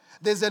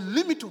 There's a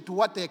limit to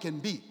what they can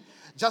be.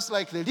 Just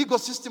like the legal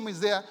system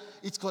is there,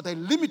 it's got a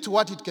limit to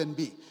what it can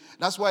be.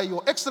 That's why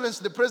your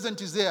Excellency, the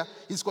President, is there.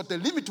 It's got a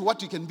limit to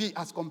what you can be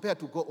as compared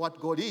to what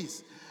God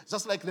is.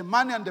 Just like the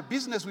money and the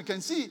business, we can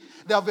see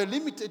they have a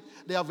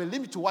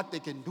limit to what they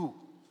can do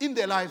in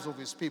the lives of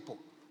his people.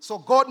 So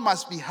God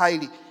must be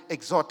highly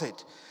exalted.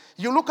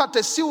 You look at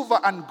the silver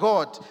and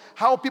gold,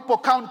 how people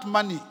count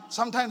money.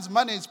 Sometimes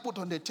money is put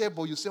on the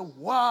table. You say,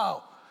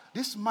 wow,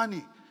 this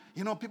money.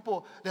 You know,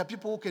 there are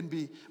people who can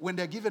be, when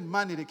they're given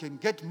money, they can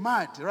get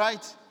mad,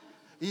 right?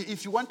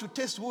 If you want to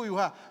test who you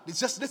are, it's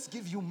just, let's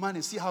give you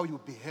money, see how you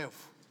behave.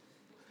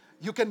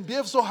 You can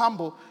behave so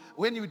humble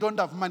when you don't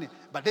have money,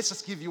 but let's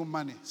just give you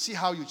money, see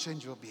how you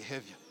change your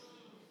behavior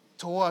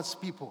towards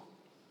people.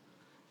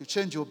 You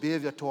change your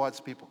behavior towards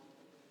people.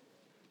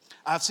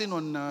 I've seen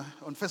on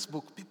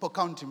Facebook people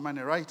counting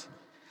money, right?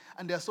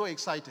 And they're so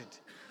excited.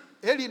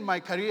 Early in my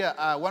career,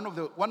 one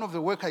of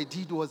the work I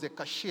did was a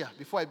cashier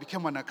before I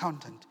became an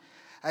accountant.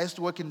 I used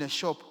to work in the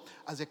shop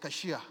as a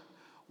cashier.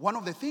 One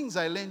of the things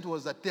I learned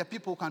was that there are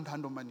people who can't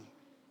handle money.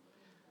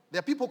 There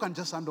are people who can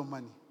just handle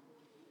money.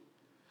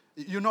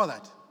 You know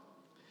that.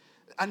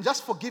 And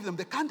just forgive them.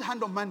 They can't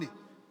handle money,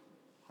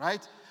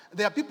 right?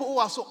 There are people who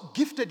are so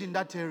gifted in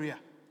that area.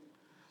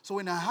 So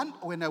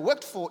when I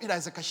worked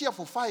as a cashier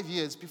for 5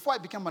 years, before I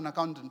became an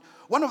accountant,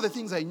 one of the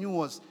things I knew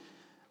was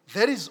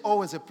there is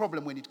always a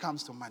problem when it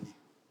comes to money.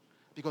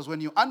 Because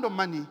when you handle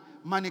money,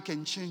 money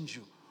can change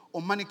you.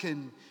 Or money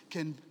can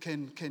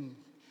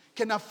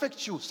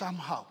affect you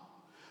somehow.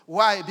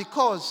 Why?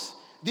 Because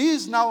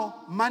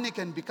money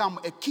can become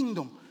a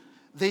kingdom.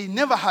 They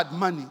never had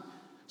money.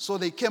 So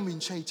they came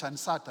in church and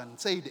sat and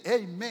said,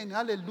 amen,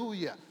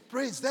 hallelujah,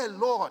 praise the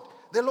Lord.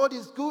 The Lord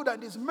is good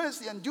and his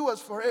mercy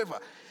endures forever.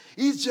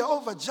 He's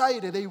Jehovah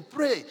Jireh. They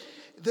pray.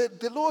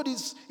 The Lord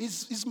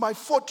is my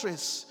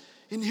fortress,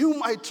 in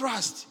whom I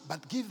trust.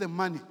 But give them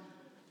money.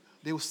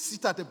 They will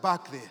sit at the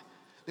back there.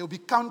 They will be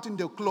counting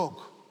the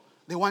clock.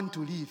 They want to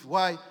leave.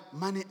 Why?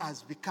 Money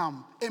has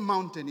become a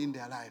mountain in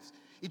their lives.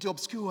 It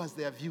obscures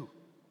their view.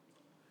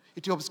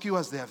 It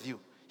obscures their view.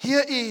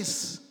 Here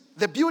is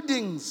the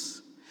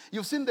buildings.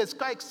 You've seen the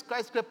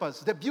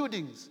skyscrapers, the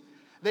buildings.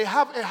 They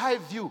have a high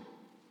view.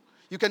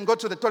 You can go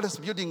to the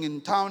tallest building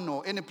in town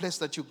or any place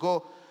that you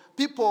go.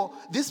 People,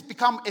 this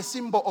become a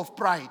symbol of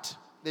pride.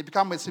 They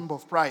become a symbol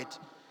of pride.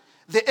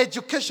 The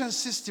education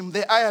system,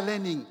 the higher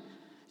learning,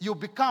 you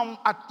come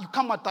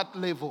at that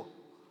level.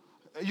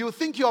 You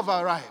think you have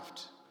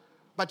arrived,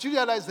 but you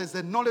realize there's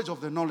the knowledge of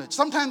the knowledge.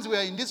 Sometimes we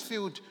are in this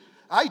field.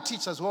 I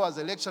teach as well as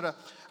a lecturer.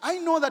 I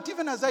know that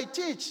even as I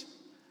teach,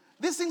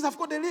 these things have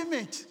got a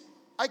limit.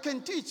 I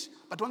can teach,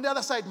 but on the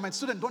other side, my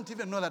students don't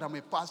even know that I'm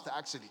a pastor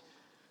actually.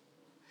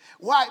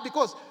 Why?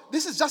 Because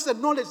this is just the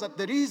knowledge that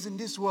there is in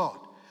this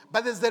world.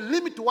 But there's a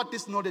limit to what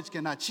this knowledge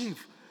can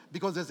achieve.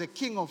 Because there's a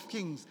king of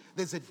kings,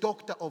 there's a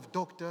doctor of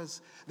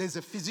doctors, there's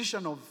a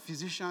physician of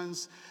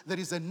physicians, there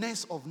is a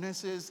nurse of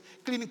nurses,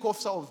 clinic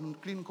officer of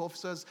clinic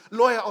officers,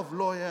 lawyer of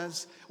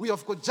lawyers. We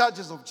have got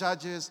judges of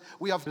judges.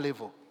 We have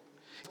level.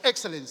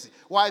 Excellency.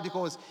 Why?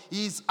 Because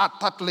he's at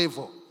that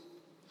level.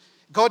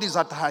 God is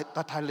at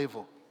that high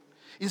level.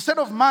 Instead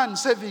of man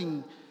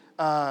saving,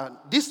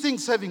 this thing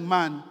saving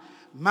man,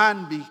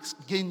 man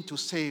begins to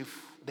save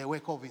the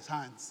work of his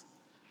hands.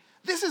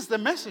 This is the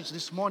message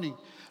this morning.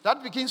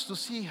 That begins to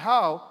see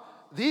how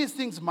these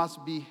things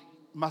must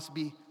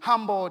be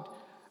humbled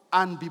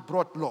and be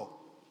brought low.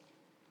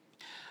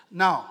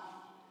 Now,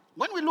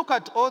 when we look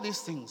at all these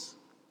things,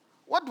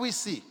 what do we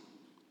see?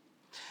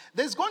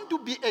 There's going to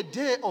be a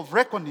day of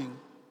reckoning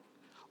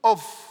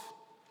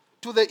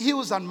to the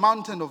hills and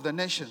mountains of the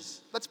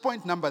nations. That's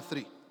point number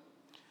 3.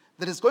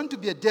 There is going to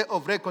be a day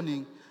of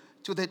reckoning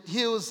to the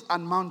hills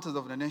and mountains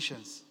of the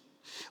nations.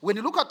 When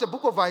you look at the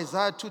book of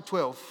Isaiah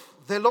 2:12,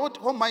 the Lord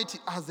Almighty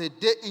has a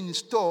day in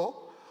store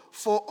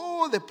for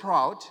all the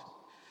proud,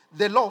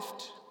 the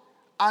lofty,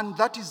 and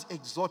that is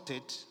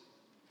exalted.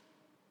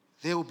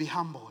 They will be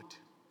humbled.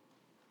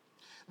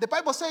 The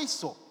Bible says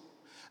so.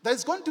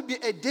 There's going to be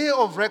a day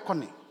of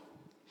reckoning.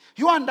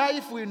 You and I,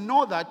 if we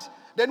know that,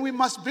 then we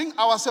must bring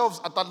ourselves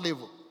at that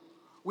level.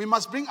 We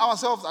must bring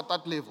ourselves at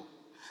that level.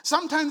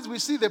 Sometimes we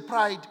see the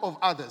pride of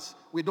others.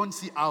 We don't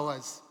see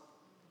ours.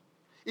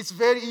 It's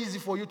very easy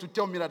for you to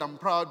tell me that I'm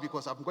proud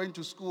because I'm going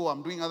to school,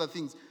 I'm doing other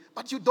things.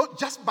 But you don't,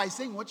 just by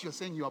saying what you're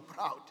saying, you are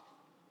proud.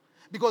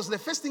 Because the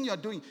first thing you're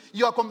doing,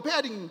 you are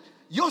comparing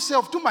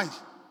yourself to mine.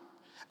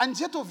 And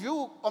yet of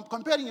you,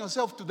 comparing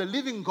yourself to the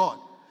living God.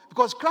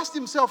 Because Christ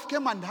himself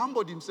came and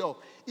humbled himself.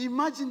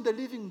 Imagine the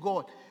living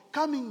God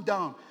coming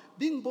down,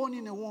 being born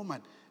in a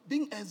woman,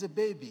 being as a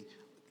baby,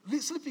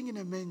 sleeping in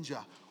a manger,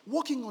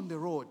 walking on the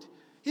road,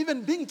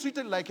 even being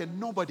treated like a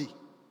nobody.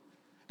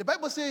 The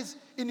Bible says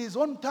in his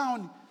own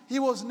town, he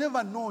was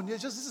never known.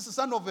 This is the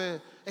son of a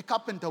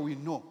carpenter we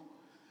know.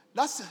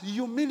 That's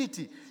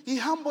humility. He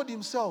humbled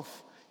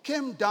himself,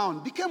 came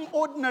down, became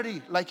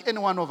ordinary like any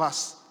one of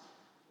us.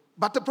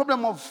 But the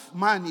problem of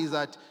man is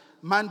that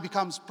man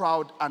becomes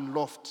proud and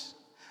lofty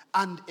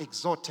and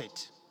exalted.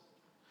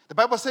 The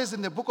Bible says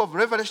in the book of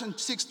Revelation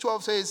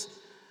 6:12 says,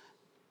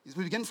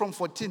 we begin from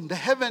 14, the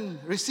heaven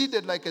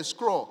receded like a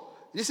scroll.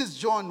 This is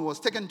John who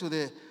was taken to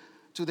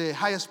the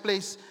highest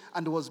place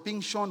and was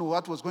being shown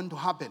what was going to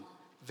happen.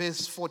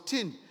 Verse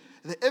 14,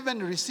 the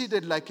heaven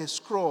receded like a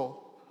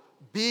scroll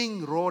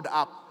being rolled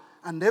up,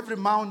 and every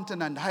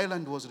mountain and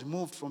highland was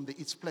removed from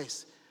its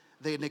place.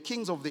 The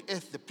kings of the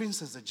earth, the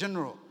princes, the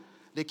general,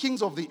 the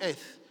kings of the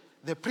earth,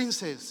 the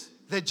princes,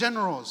 the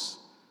generals,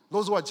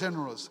 those who are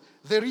generals,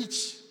 the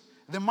rich,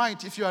 the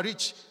mighty. If you are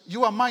rich,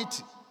 you are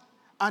mighty.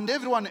 And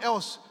everyone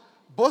else,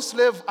 both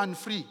slave and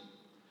free,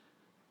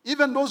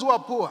 even those who are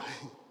poor,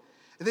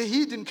 they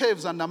hid in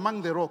caves and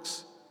among the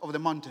rocks of the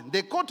mountain.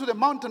 They called to the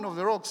mountain of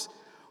the rocks,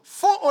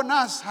 fall on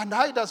us and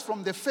hide us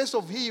from the face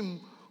of him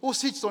who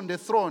sits on the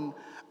throne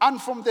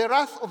and from the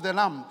wrath of the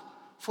Lamb.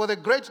 For the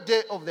great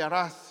day of their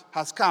wrath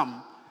has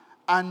come,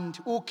 and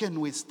who can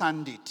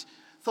withstand it?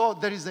 So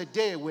there is a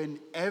day when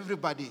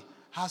everybody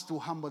has to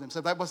humble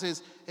themselves. The Bible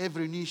says,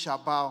 every knee shall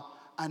bow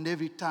and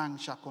every tongue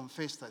shall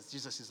confess that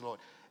Jesus is Lord.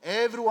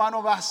 Every one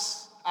of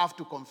us have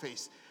to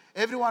confess.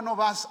 Every one of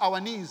us,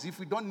 our knees, if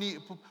we don't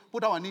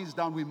put our knees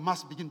down, we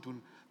must begin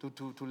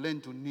to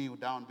learn to kneel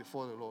down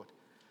before the Lord.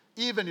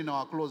 Even in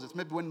our closets,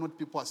 maybe when not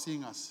people are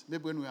seeing us,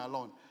 maybe when we are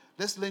alone,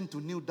 let's learn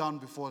to kneel down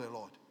before the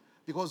Lord.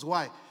 Because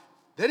why?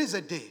 There is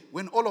a day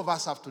when all of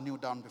us have to kneel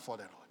down before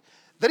the Lord.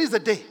 There is a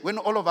day when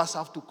all of us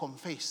have to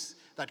confess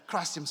that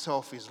Christ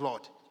himself is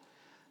Lord.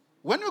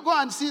 When we go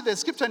and see the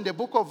scripture in the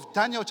book of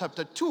Daniel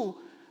chapter 2,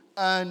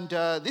 and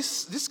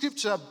this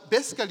scripture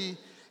basically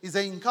is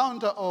an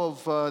encounter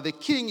of the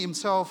king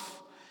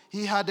himself.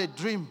 He had a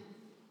dream.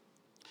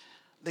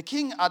 The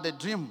king had a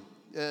dream.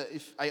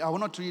 If I will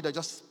not read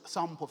just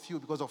some of you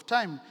because of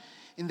time.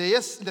 In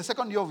the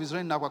second year of his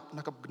reign,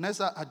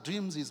 Nebuchadnezzar had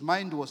dreams. His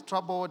mind was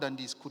troubled and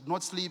he could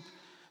not sleep.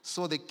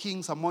 So the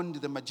king summoned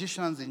the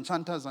magicians, the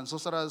enchanters, and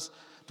sorcerers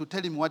to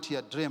tell him what he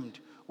had dreamed.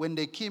 When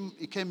he came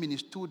and he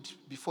stood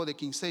before the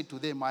king, said to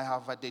them, I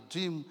have had a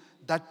dream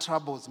that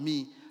troubles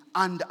me,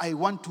 and I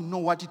want to know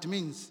what it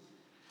means.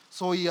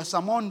 So he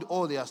summoned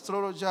all the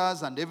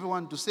astrologers and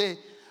everyone to say,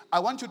 I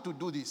want you to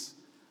do this.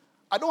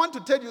 I don't want to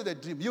tell you the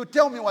dream. You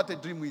tell me what the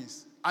dream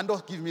is, and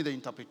don't give me the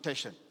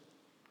interpretation.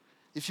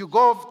 If you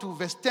go to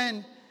verse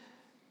 10,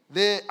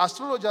 the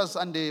astrologers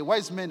and the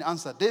wise men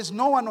answered, there's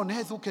no one on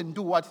earth who can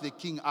do what the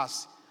king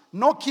asks.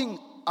 No king,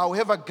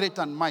 however great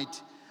and mighty,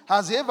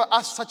 has he ever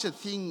asked such a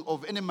thing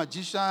of any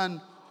magician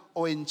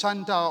or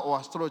enchanter or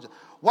astrologer.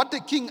 What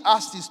the king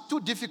asked is too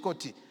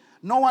difficult.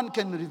 No one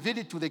can reveal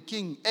it to the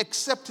king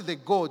except the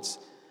gods,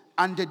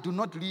 and they do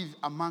not live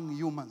among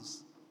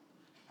humans.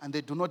 And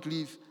they do not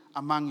live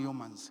among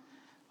humans.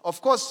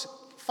 Of course,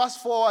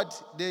 fast forward,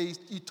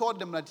 he told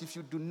them that if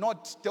you do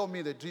not tell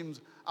me the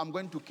dreams, I'm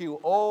going to kill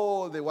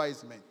all the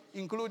wise men,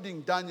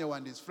 including Daniel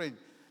and his friend.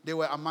 They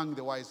were among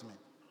the wise men.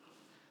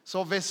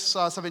 So verse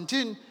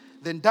 17,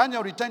 then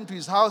Daniel returned to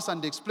his house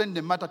and explained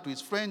the matter to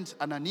his friends,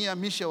 Ananiah,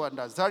 Mishael, and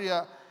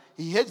Azariah.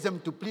 He urged them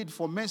to plead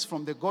for mercy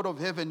from the God of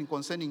heaven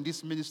concerning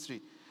this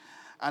ministry.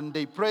 And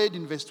they prayed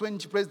in verse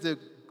 20,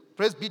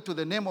 praise be to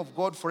the name of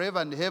God forever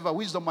and ever.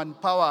 Wisdom and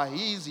power are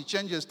his. He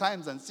changes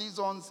times and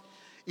seasons.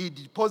 He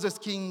deposes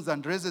kings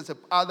and raises up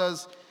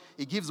others.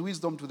 He gives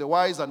wisdom to the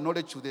wise and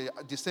knowledge to the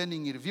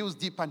discerning. He reveals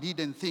deep and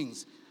hidden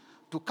things.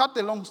 To cut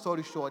the long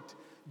story short,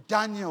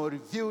 Daniel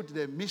revealed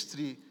the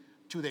mystery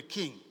to the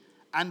king.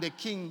 And the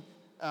king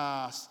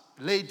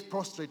laid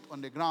prostrate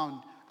on the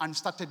ground and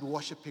started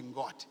worshiping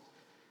God.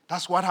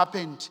 That's what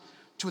happened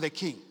to the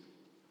king.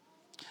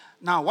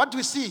 Now, what do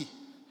we see?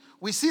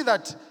 We see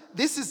that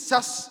this is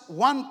just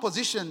one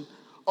position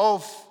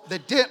of the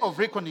day of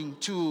reckoning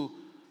to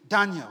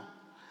Daniel.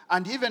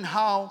 And even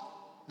how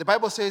the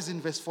Bible says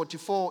in verse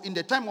 44, in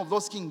the time of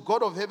those kings,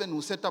 God of heaven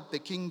will set up the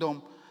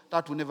kingdom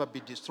that will never be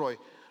destroyed.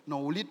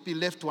 Nor will it be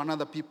left to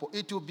another people.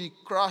 It will be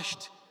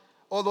crushed,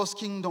 all those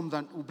kingdoms,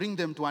 that will bring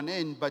them to an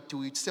end, but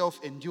to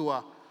itself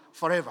endure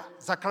forever.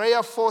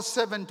 Zechariah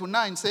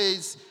 4:7-9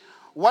 says,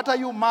 what are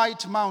you,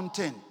 mighty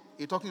mountain?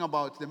 He's talking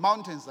about the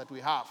mountains that we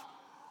have.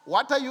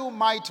 What are you,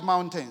 mighty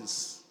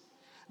mountains?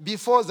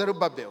 Before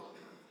Zerubbabel.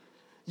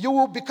 You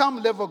will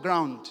become level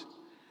ground.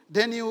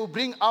 Then he will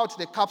bring out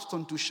the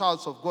capstone to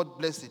shouts of God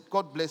bless it,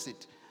 God bless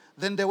it.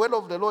 Then the word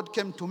of the Lord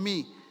came to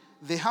me.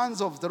 The hands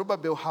of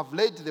Zerubbabel have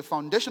laid the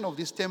foundation of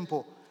this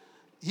temple.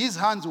 His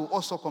hands will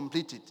also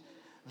complete it.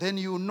 Then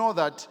you know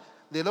that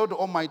the Lord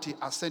Almighty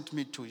has sent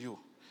me to you.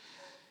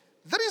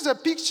 There is a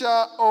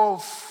picture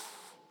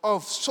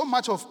of so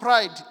much of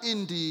pride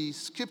in the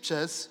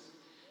scriptures.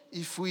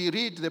 If we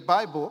read the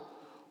Bible,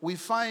 we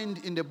find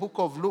in the book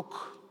of Luke.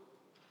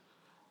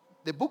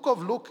 The book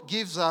of Luke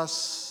gives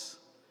us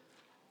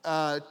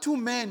two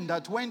men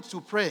that went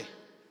to pray.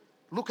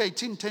 Luke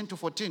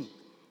 18:10-14.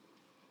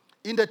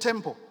 In the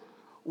temple.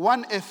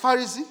 One a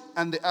Pharisee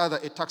and the other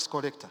a tax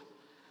collector.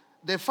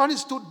 The Pharisee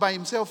stood by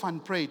himself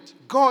and prayed,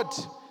 God,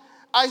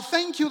 I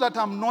thank you that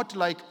I'm not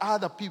like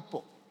other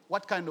people.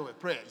 What kind of a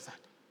prayer is that?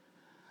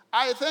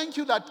 I thank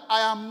you that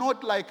I am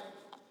not like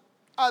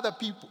other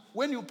people.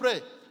 When you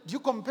pray, do you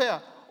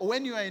compare, or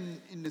when you are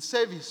in the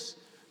service,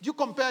 do you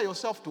compare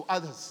yourself to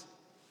others?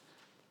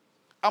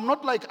 I'm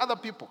not like other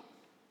people.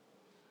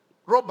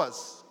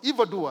 Robbers,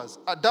 evildoers,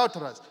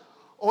 adulterers,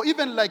 or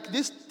even like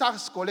this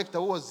tax collector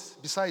who was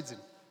beside him.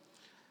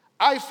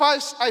 I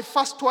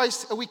fast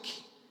twice a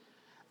week,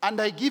 and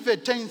I give a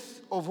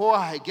tenth of what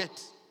I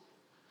get.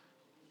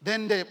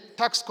 Then the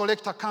tax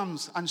collector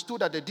comes and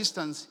stood at a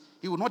distance.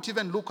 He would not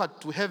even look up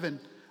to heaven,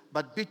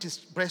 but beat his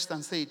breast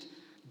and said,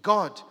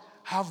 God,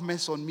 have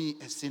mercy on me,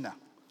 a sinner.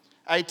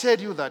 I tell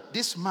you that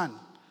this man,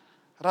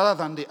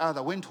 rather than the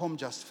other, went home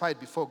justified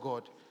before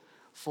God.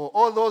 For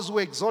all those who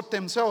exalt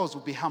themselves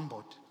will be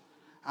humbled,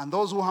 and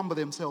those who humble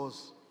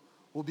themselves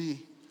will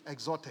be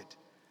exalted.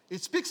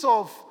 It speaks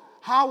of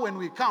how when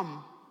we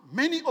come,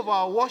 many of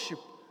our worship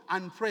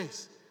and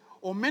praise,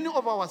 or many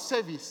of our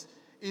service,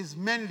 is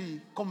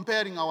mainly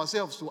comparing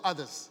ourselves to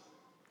others.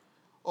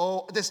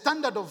 Or the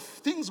standard of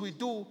things we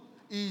do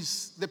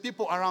is the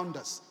people around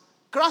us.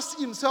 Christ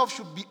himself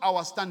should be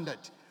our standard.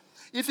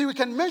 If we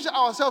can measure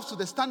ourselves to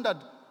the standard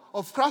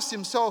of Christ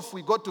himself,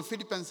 we go to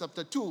Philippians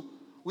chapter 2,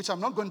 which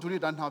I'm not going to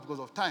read right now because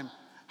of time.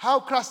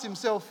 How Christ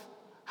himself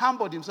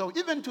humbled himself,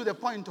 even to the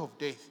point of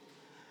death.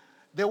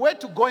 The way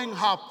to going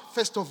up,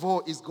 first of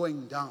all, is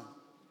going down.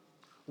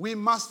 We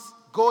must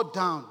go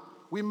down.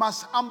 We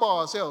must humble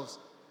ourselves,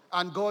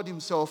 and God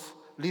himself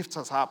lifts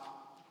us up.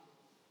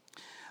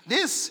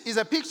 This is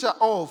a picture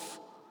of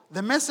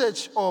the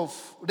message of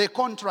the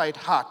contrite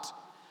heart.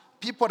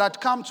 People that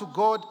come to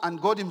God, and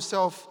God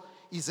himself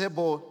is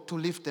able to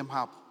lift them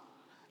up.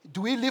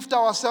 Do we lift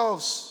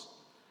ourselves?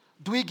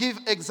 Do we give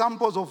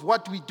examples of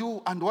what we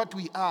do and what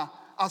we are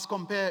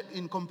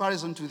in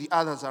comparison to the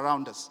others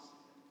around us?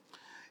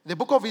 The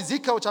book of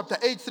Ezekiel chapter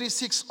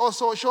 8:3-6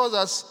 also shows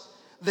us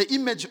the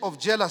image of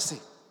jealousy.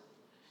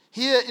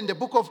 Here in the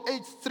book of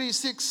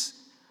 8:3-6,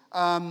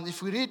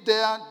 if we read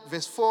there,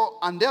 verse 4,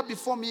 and there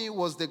before me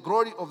was the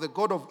glory of the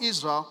God of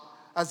Israel,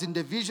 as in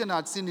the vision I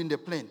had seen in the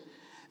plain.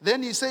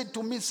 Then he said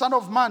to me, Son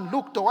of man,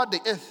 look toward the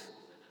earth.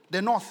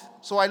 the north.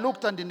 So I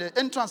looked, and in the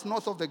entrance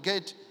north of the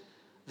gate,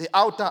 the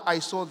outer, I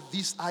saw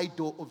this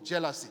idol of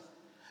jealousy.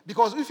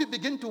 Because if we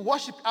begin to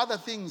worship other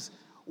things,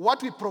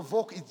 what we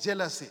provoke is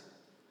jealousy.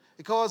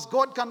 Because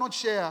God cannot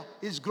share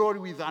his glory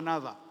with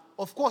another.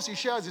 Of course, he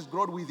shares his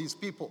glory with his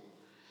people.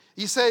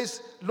 He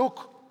says,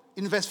 look,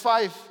 in verse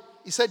 5,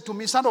 he said to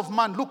me, Son of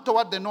man, look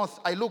toward the north.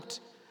 I looked,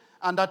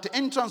 and at the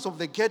entrance of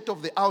the gate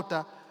of the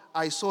outer,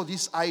 I saw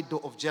this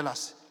idol of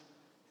jealousy.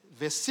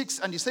 Verse 6,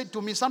 and he said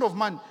to me, Son of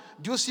man,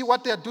 do you see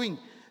what they are doing?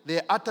 They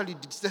are utterly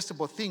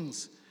detestable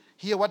things.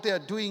 Here, what they are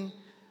doing,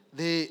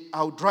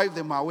 I'll drive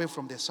them away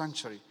from the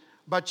sanctuary.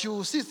 But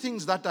you see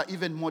things that are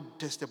even more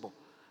detestable.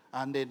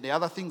 And then the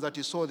other things that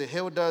you saw, the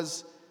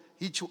elders,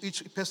 each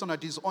person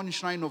at his own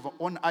shrine of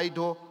own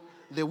idol.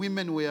 The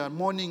women were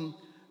mourning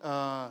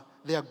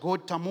their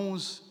god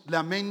Tammuz,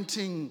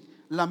 lamenting,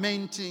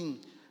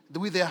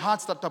 with their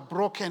hearts that are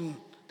broken.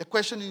 The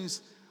question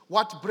is,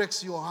 what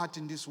breaks your heart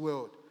in this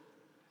world?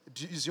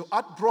 Is your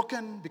heart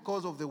broken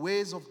because of the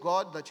ways of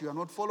God that you are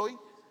not following?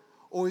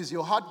 Or is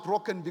your heart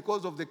broken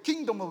because of the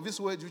kingdom of this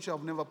world which you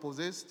have never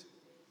possessed?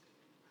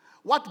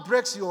 What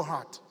breaks your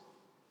heart?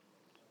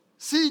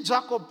 See,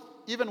 Jacob,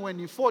 even when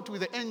he fought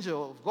with the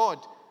angel of God,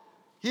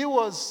 he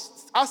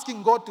was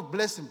asking God to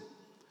bless him.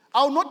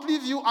 I will not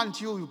leave you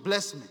until you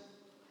bless me.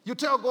 You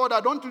tell God,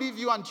 I don't leave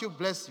you until you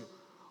bless you.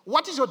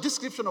 What is your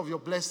description of your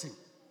blessing?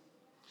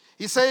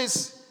 He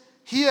says,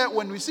 here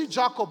when we see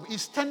Jacob,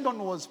 his tendon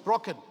was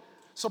broken.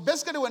 So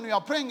basically when we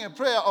are praying a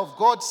prayer of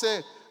God,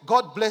 say,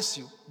 God bless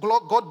you,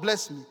 God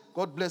bless me,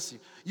 God bless you.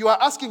 You are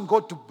asking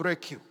God to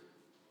break you.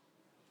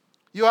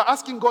 You are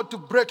asking God to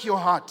break your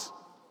heart.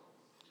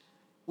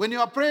 When you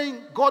are praying,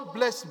 God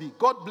bless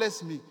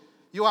me,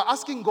 you are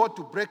asking God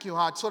to break your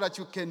heart so that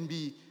you can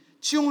be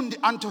tuned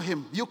unto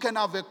him. You can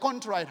have a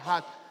contrite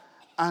heart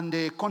and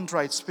a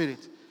contrite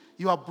spirit.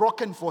 You are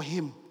broken for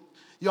him.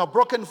 You are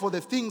broken for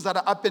the things that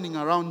are happening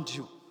around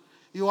you.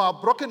 You are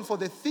broken for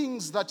the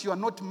things that you are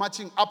not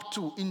matching up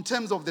to in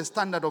terms of the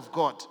standard of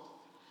God.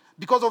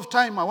 Because of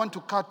time, I want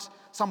to cut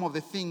some of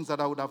the things that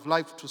I would have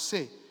liked to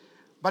say.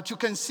 But you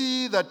can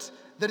see that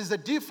there is a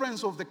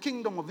difference of the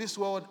kingdom of this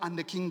world and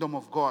the kingdom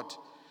of God.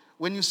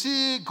 When you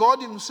see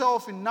God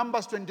himself in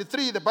Numbers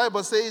 23, the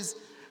Bible says,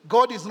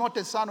 God is not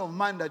a son of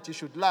man that he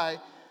should lie,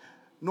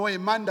 nor a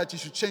man that he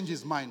should change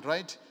his mind,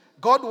 right?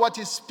 God, what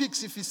he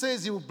speaks, if he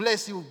says he will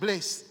bless, he will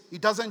bless.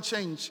 It doesn't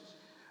change.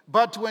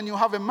 But when you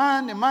have a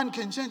man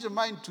can change a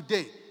mind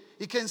today.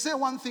 He can say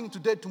one thing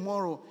today,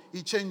 tomorrow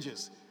he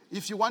changes.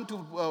 If you want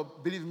to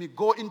believe me,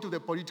 go into the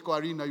political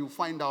arena, you'll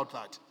find out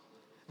that.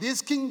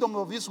 This kingdom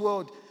of this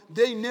world,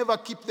 they never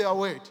keep their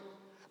word.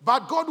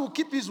 But God will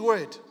keep his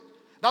word.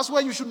 That's why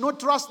you should not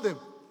trust them.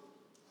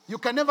 You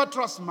can never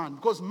trust man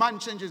because man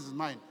changes his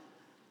mind.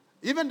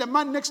 Even the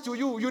man next to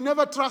you, you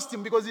never trust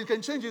him because he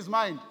can change his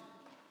mind.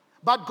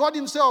 But God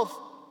himself,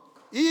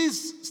 he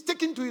is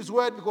sticking to his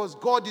word because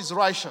God is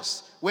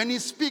righteous. When he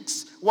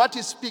speaks, what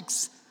he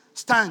speaks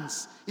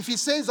stands. If he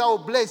says, I will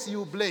bless, he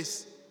will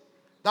bless.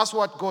 That's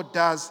what God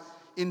does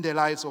in the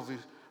lives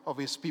of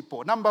his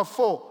people. Number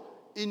 4,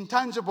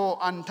 intangible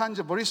and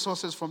tangible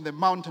resources from the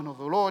mountain of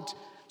the Lord.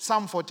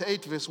 Psalm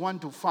 48, verse 1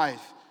 to 5.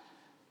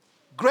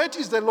 Great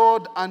is the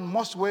Lord and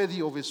most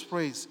worthy of his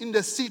praise. In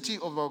the city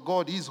of our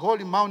God, his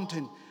holy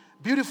mountain,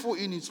 beautiful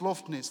in its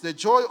loftiness, the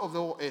joy of the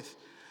whole earth,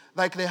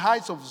 like the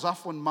heights of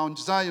Zaphon, Mount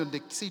Zion,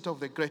 the seat of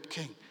the great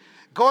king.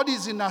 God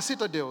is in our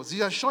citadels. He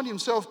has shown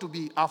himself to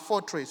be our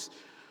fortress.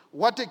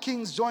 When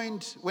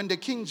the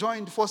king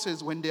joined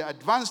forces, when they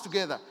advanced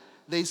together,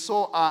 they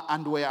saw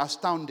and were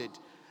astounded.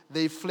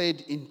 They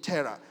fled in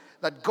terror.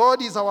 That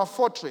God is our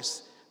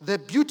fortress. The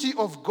beauty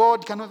of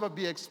God can never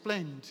be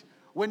explained.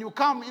 When you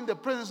come in the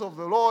presence of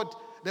the Lord,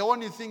 the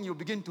only thing you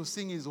begin to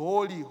sing is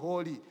holy,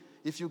 holy.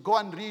 If you go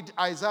and read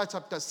Isaiah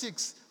chapter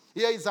 6,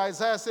 here is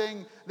Isaiah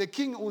saying, the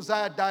king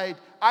Uzziah died.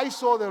 I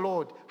saw the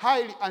Lord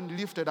highly and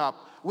lifted up.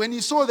 When he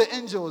saw the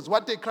angels,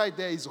 what they cried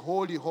there is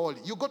holy, holy.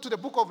 You go to the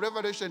book of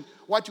Revelation,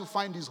 what you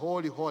find is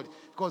holy, holy.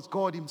 Because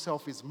God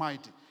himself is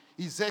mighty.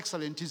 He's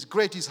excellent. He's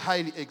great. He's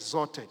highly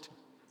exalted.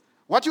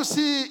 What you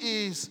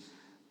see is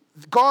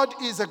God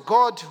is a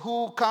God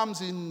who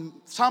comes in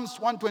Psalms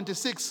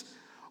 126.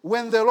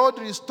 When the Lord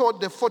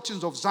restored the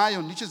fortunes of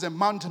Zion, which is the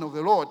mountain of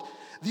the Lord,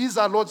 these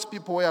are Lord's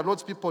people where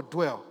Lord's people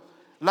dwell.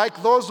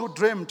 Like those who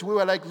dreamed, we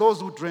were like those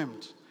who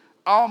dreamed.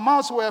 Our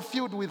mouths were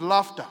filled with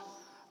laughter,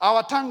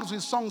 our tongues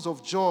with songs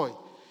of joy.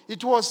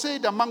 It was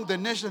said among the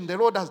nations, the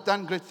Lord has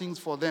done great things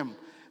for them.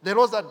 The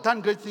Lord has done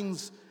great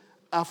things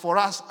for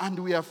us, and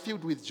we are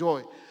filled with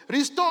joy.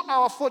 Restore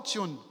our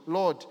fortune,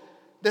 Lord,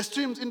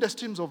 in the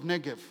streams of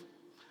Negev.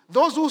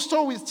 Those who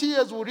sow with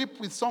tears will reap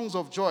with songs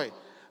of joy.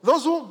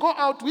 Those who go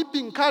out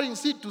weeping, carrying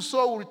seed to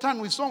sow, will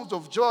return with songs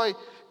of joy,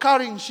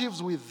 carrying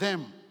sheaves with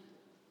them.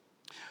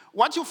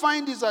 What you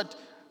find is that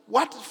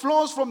what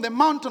flows from the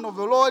mountain of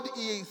the Lord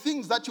is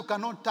things that you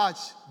cannot touch,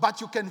 but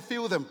you can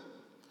feel them.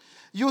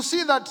 You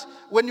see that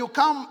when you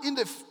come in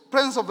the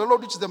presence of the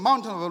Lord, which is the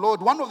mountain of the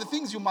Lord, one of the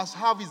things you must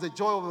have is the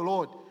joy of the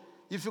Lord.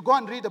 If you go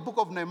and read the book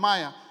of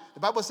Nehemiah, the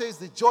Bible says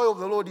the joy of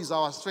the Lord is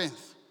our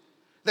strength.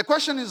 The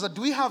question is that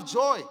do we have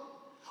joy?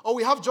 Or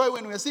we have joy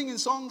when we are singing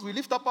songs, we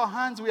lift up our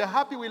hands, we are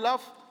happy, we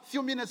laugh. A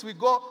few minutes we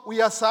go,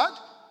 we are sad.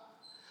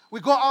 We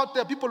go out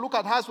there, people look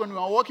at us when we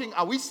are walking.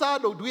 Are we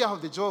sad or do we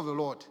have the joy of the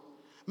Lord?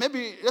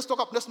 Maybe let's not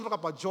talk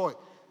about joy.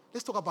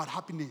 Let's talk about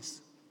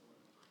happiness.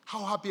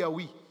 How happy are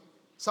we?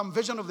 Some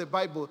version of the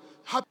Bible,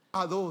 happy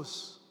are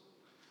those.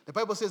 The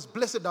Bible says,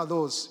 blessed are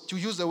those, to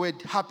use the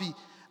word happy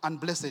and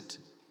blessed.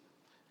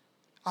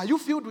 Are you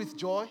filled with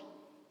joy?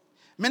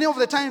 Many of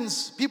the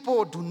times,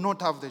 people do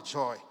not have the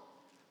joy.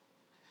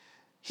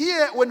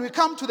 Here, when we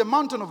come to the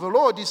mountain of the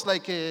Lord, it's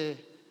like the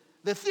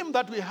theme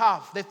that we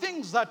have, the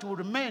things that will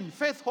remain,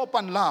 faith, hope,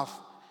 and love.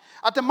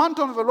 At the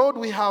mountain of the Lord,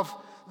 we have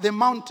the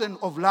mountain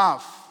of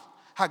love,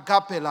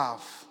 agape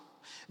love.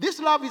 This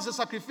love is a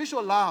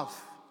sacrificial love.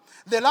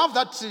 The love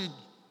that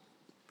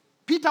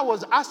Peter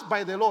was asked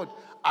by the Lord,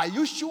 are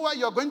you sure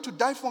you're going to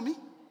die for me?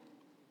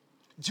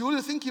 Do you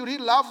really think you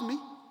really love me?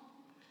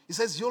 He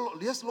says,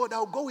 yes, Lord,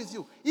 I'll go with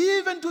you.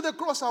 Even to the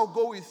cross, I'll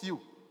go with you.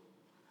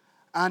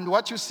 And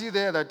what you see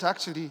there, that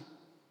actually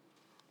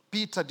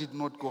Peter did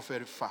not go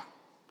very far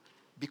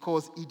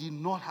because he did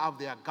not have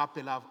the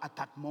agape love at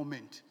that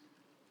moment.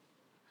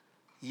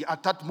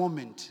 At that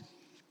moment,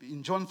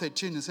 in John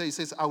 13, he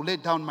says, I'll lay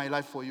down my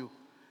life for you.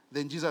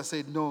 Then Jesus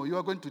said, no, you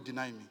are going to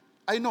deny me.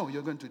 I know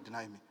you're going to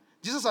deny me.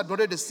 Jesus had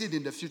already seen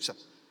in the future.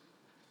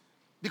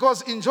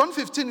 Because in John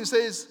 15, he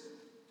says,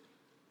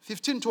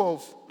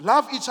 15:12,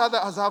 love each other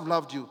as I have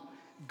loved you.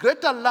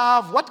 Greater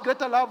love, what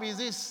greater love is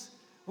this?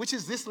 Which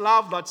is this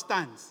love that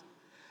stands.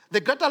 The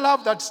greater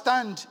love that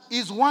stands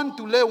is one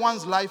to lay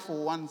one's life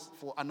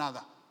for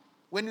another.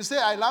 When you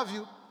say I love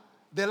you,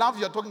 the love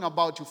you're talking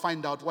about, you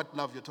find out what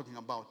love you're talking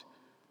about.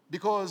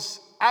 Because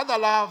other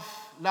love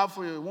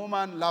for a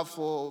woman, love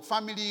for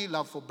family,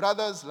 love for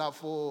brothers, love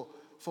for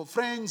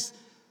friends,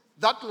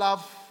 that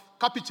love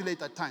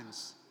capitulates at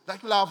times.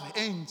 That love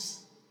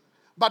ends.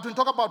 But when we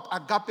talk about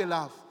agape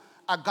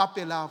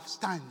love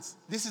stands.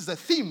 This is the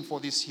theme for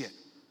this year.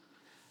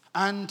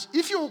 And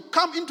if you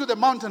come into the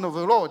mountain of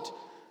the Lord,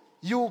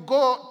 you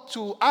go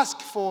to ask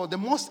for the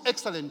most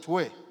excellent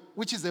way,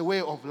 which is the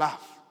way of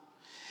love.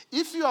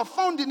 If you are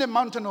found in the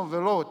mountain of the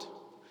Lord,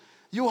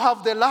 you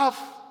have the love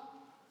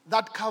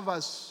that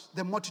covers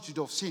the multitude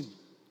of sin.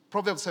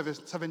 Proverbs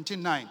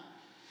 17:9.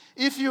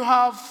 If you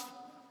have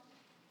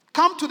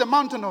come to the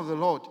mountain of the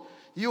Lord,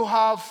 you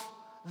have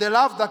the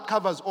love that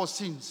covers all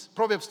sins.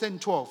 Proverbs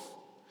 10:12.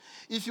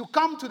 If you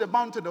come to the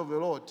mountain of the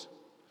Lord,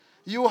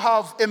 you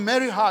have a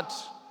merry heart,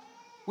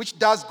 which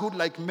does good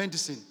like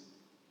medicine.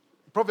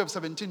 Proverbs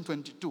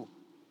 17:22.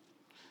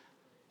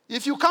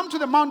 If you come to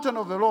the mountain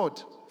of the Lord,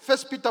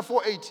 1 Peter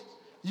 4:8,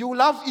 you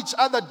love each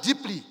other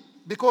deeply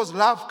because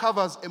love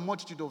covers a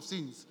multitude of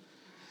sins.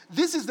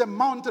 This is the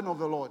mountain of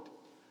the Lord.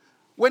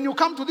 When you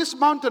come to this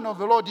mountain of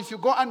the Lord, if you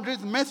go and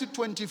read Matthew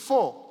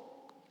 24,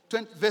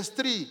 verse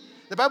 3,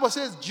 the Bible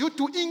says, due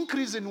to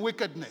increase in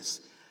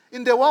wickedness.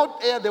 In the world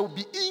air, there will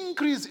be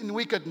increase in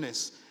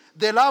wickedness.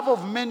 The love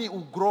of many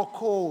will grow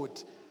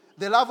cold.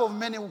 The love of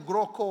many will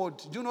grow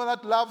cold. Do you know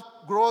that love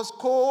grows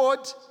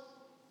cold?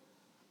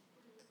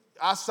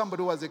 Ask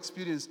somebody who has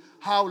experienced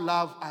how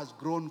love has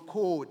grown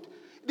cold.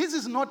 This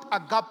is not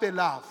agape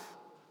love.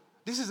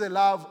 This is a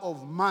love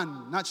of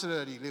man,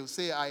 naturally. They will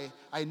say,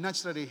 I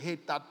naturally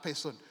hate that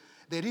person.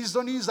 The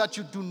reason is that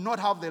you do not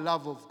have the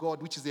love of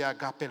God, which is the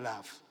agape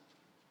love.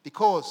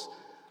 Because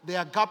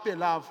the agape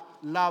love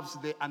loves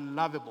the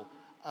unlovable.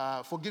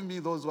 Forgive me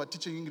those who are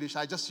teaching English.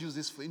 I just use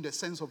this in the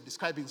sense of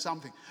describing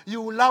something.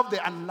 You love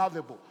the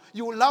unlovable.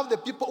 You love the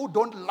people who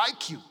don't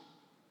like you.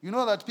 You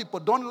know that people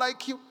don't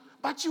like you,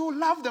 but you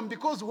love them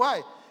because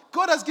why?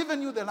 God has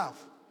given you the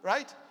love,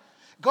 right?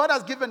 God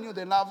has given you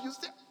the love. You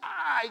say,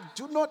 I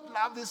do not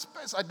love this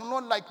person. I do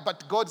not like,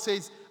 but God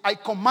says, I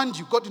command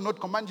you. God did not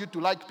command you to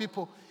like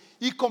people.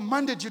 He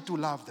commanded you to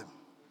love them.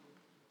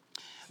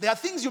 There are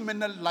things you may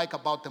not like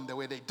about them, the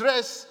way they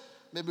dress.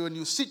 Maybe when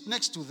you sit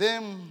next to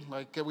them,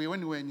 like when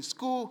we were in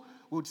school,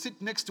 we would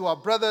sit next to our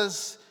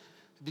brothers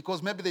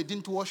because maybe they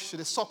didn't wash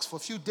the socks for a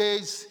few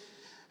days.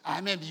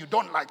 And maybe you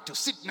don't like to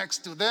sit next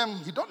to them.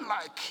 You don't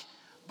like.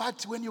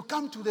 But when you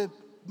come to the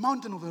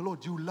mountain of the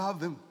Lord, you love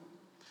them.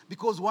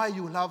 Because why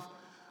you love?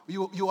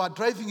 You are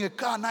driving a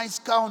car, nice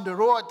car on the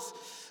road.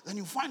 Then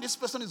you find this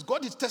person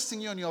God is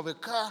testing you and you have a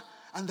car.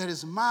 And there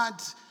is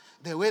mud,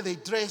 the way they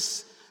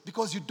dress,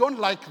 because you don't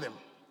like them.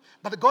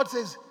 But God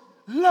says,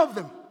 love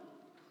them.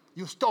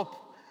 You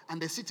stop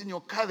and they sit in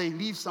your car, they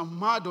leave some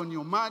mud on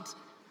your mat.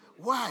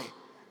 Why?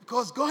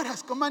 Because God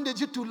has commanded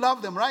you to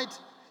love them, right?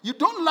 You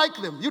don't like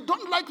them. You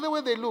don't like the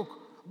way they look.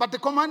 But the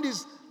command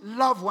is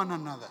love one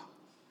another.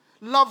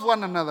 Love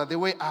one another the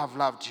way I have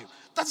loved you.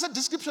 That's a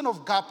description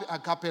of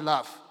agape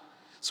love.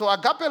 So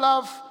agape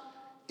love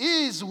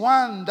is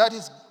one that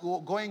is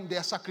going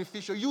there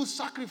sacrificial. You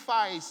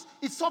sacrifice.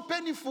 It's so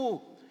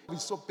painful.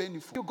 It's so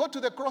painful. You go to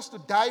the cross to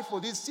die for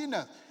these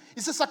sinners.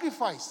 It's a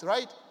sacrifice,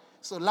 right?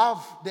 So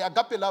love, the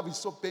agape love is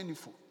so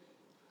painful.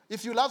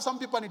 If you love some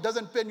people and it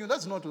doesn't pain you,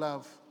 that's not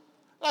love.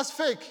 That's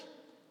fake.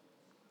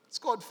 It's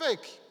called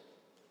fake.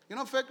 You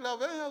know, fake love.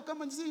 Hey, I'll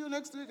come and see you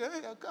next week.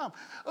 Hey, I'll come.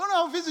 Oh, no,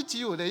 I'll visit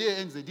you. The year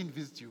ends, they didn't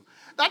visit you.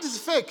 That is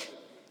fake.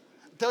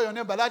 Tell your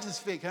neighbor, that is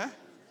fake, huh?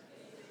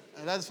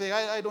 That's fake.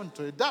 I don't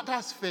do it.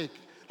 That's fake.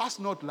 That's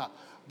not love.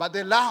 But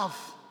the love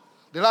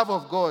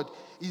of God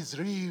is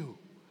real.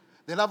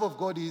 The love of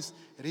God is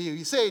real.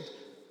 He said,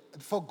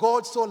 for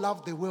God so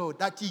loved the world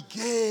that he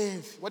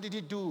gave. What did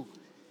he do?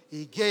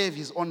 He gave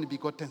his only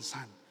begotten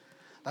Son,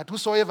 that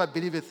whosoever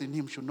believeth in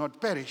him should not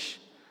perish,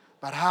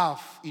 but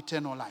have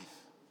eternal life.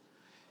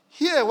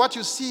 Here, what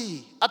you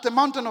see, at the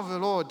mountain of the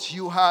Lord,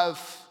 you have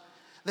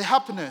the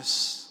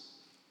happiness.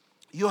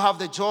 You have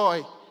the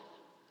joy.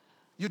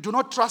 You do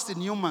not trust in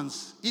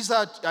humans.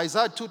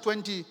 Isaiah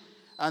 2:20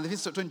 and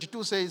verse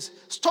 22 says,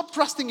 stop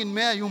trusting in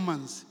mere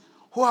humans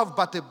who have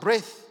but a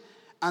breath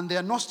and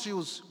their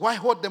nostrils. Why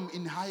hold them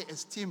in high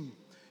esteem?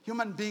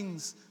 Human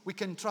beings, we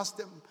can trust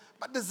them.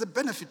 But there's the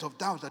benefit of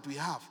doubt that we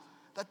have.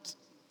 That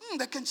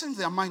they can change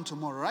their mind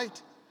tomorrow,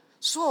 right?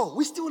 So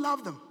we still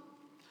love them.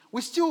 We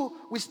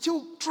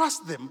still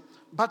trust them.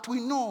 But we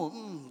know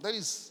there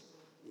is,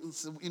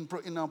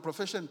 in our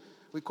profession,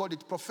 we call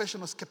it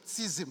professional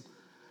skepticism,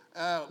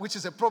 which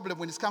is a problem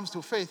when it comes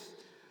to faith.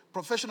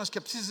 Professional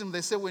skepticism, they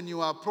say when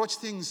you approach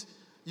things,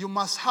 you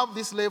must have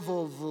this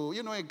level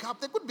of, a gap.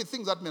 There could be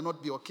things that may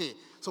not be okay.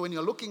 So when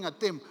you're looking at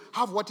them,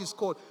 have what is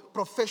called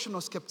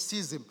professional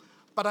skepticism.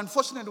 But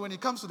unfortunately, when it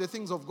comes to the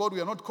things of God,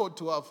 we are not called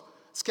to have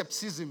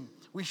skepticism.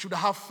 We should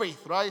have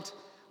faith, right?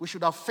 We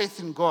should have faith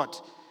in God.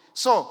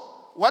 So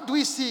what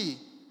we see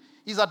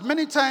is that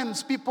many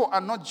times people are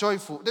not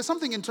joyful. There's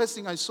something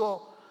interesting I saw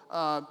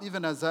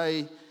even as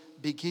I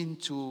begin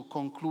to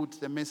conclude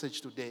the message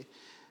today.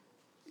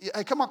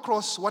 I come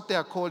across what they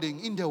are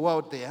calling in the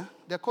world there.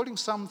 They're calling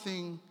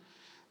something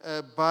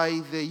by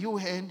the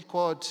UN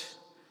called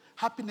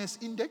happiness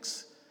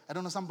index. I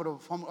don't know,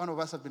 one of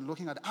us have been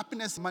looking at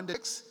happiness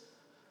index.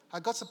 I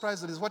got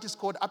surprised that it's what is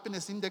called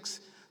happiness index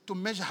to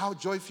measure how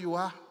joyful you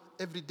are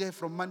every day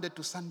from Monday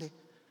to Sunday.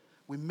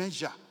 We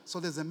measure. So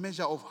there's a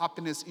measure of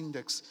happiness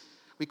index.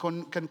 We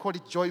can call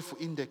it joyful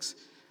index.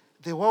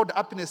 The World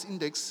Happiness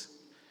Index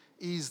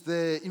is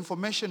the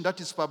information that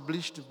is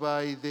published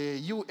by the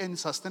UN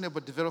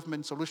Sustainable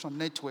Development Solution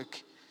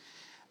Network.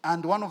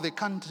 And one of the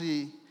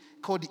country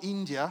called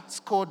India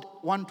scored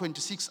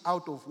 126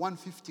 out of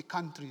 150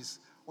 countries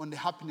on the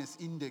happiness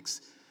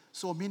index.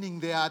 So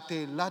meaning they are at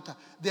the latter.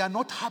 They are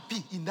not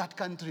happy in that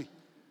country.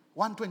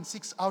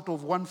 126 out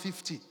of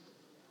 150.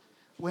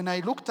 When I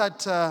looked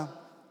at,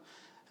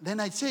 then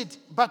I said,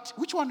 but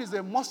which one is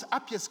the most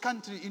happiest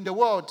country in the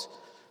world?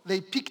 They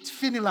picked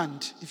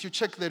Finland, if you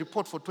check the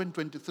report for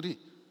 2023.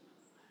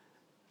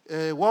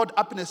 World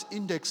Happiness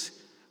Index.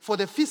 For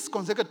the 5th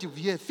consecutive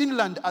year,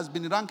 Finland has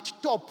been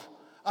ranked top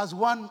as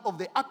one of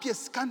the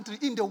happiest countries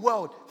in the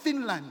world.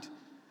 Finland.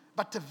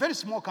 But a very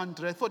small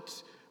country. I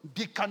thought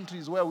big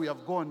countries where we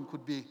have gone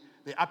could be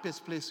the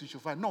happiest place you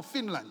should find. No,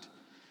 Finland.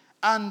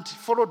 And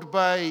followed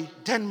by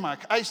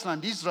Denmark,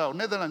 Iceland, Israel,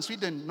 Netherlands,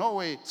 Sweden,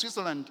 Norway,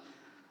 Switzerland,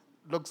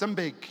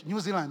 Luxembourg, New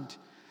Zealand.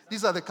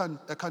 These are the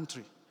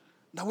country.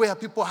 Now where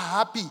people are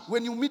happy.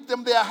 When you meet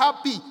them, they are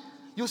happy.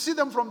 You see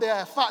them from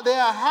their far, they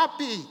are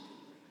happy.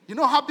 You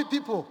know happy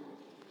people?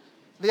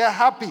 They are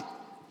happy.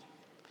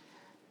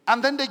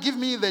 And then they give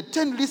me the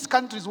 10 least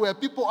countries where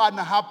people are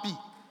unhappy.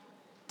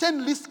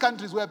 10 least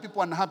countries where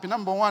people are unhappy.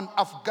 Number 1,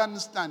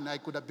 Afghanistan. I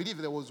could have believed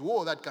there was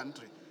war in that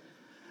country.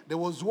 There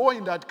was war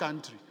in that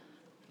country.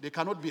 They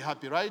cannot be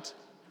happy, right?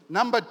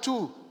 Number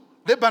 2,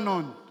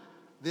 Lebanon.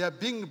 They are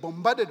being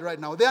bombarded right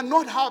now. They are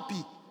not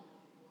happy.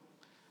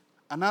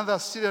 Another,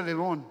 Sierra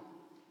Leone,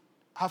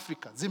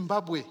 Africa,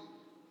 Zimbabwe,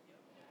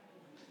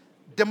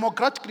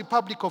 Democratic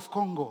Republic of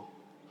Congo,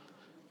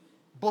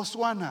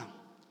 Botswana.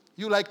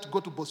 You like to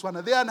go to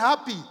Botswana. They are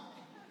unhappy.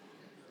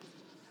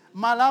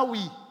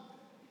 Malawi,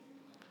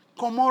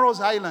 Comoros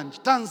Island,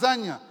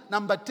 Tanzania.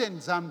 Number 10,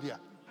 Zambia.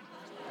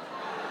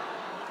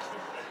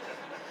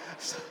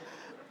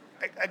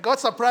 I got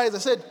surprised. I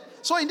said,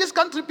 so in this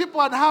country, people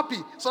are unhappy.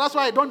 So that's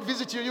why I don't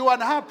visit you. You are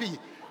unhappy.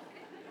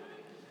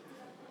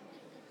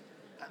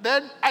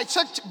 Then I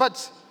checked,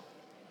 but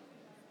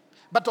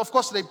of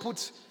course they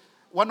put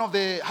one of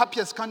the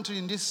happiest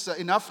countries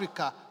in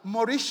Africa,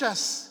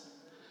 Mauritius.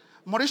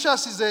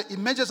 Mauritius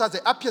emerges as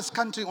the happiest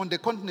country on the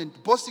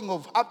continent, boasting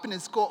of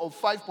happiness score of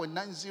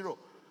 5.90.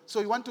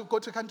 So you want to go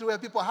to a country where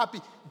people are happy,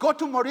 go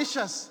to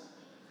Mauritius.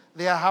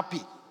 They are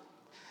happy.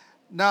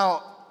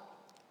 Now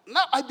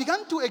I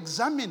began to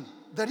examine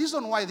the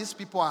reason why these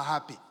people are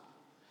happy.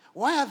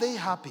 Why are they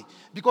happy?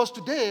 Because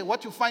today,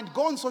 what you find,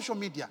 go on social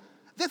media,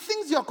 the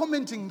things you are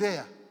commenting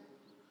there,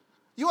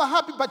 you are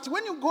happy, but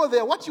when you go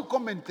there, what you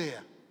comment there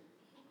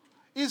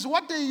is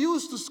what they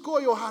use to score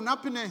your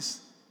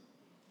unhappiness.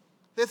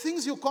 The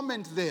things you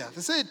comment there.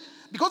 They said,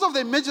 because of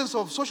the emergence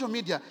of social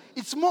media,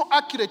 it's more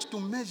accurate to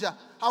measure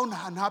how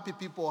unhappy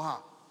people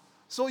are.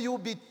 So you will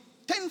be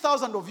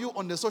 10,000 of you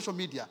on the social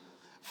media.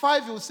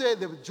 5 will say,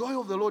 the joy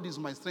of the Lord is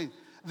my strength.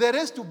 The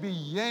rest will be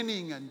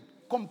yearning and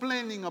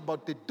complaining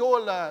about the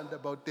dollar,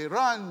 about the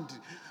rand,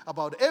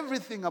 about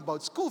everything,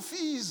 about school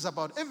fees,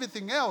 about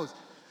everything else.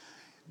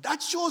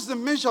 That shows the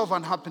measure of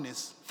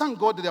unhappiness. Thank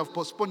God they have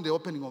postponed the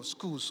opening of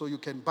schools so you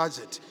can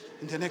budget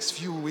in the next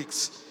few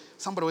weeks.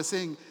 Somebody was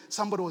saying,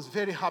 somebody was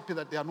very happy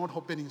that they are not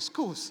opening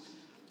schools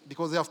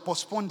because they have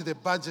postponed the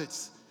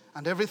budgets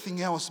and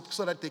everything else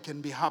so that they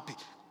can be happy.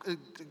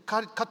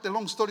 Cut the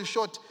long story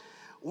short,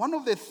 one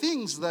of the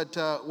things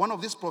that one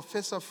of these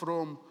professors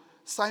from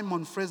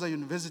Simon Fraser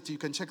University, you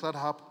can check that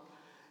up,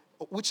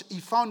 which he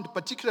found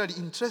particularly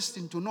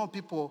interesting to know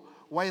people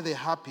why they're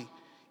happy,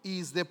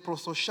 is the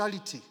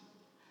prosociality.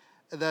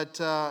 That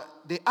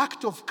the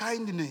act of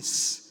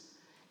kindness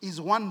is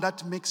one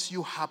that makes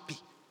you happy,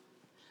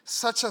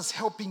 such as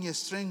helping a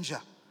stranger.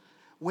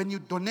 When you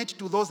donate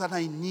to those that are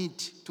in need,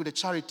 to the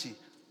charity,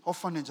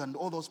 orphanage, and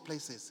all those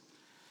places.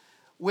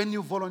 When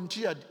you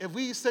volunteered, have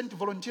we sent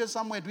volunteers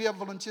somewhere? Do we have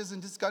volunteers in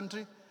this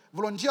country?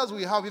 Volunteers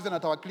we have even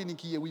at our clinic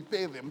here, we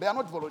pay them. They are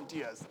not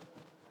volunteers.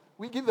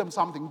 We give them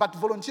something. But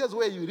volunteers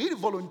where you're really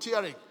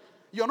volunteering,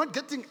 you're not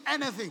getting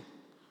anything.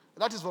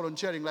 That is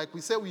volunteering. Like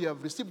we say, we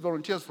have received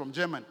volunteers from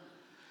Germany.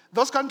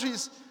 Those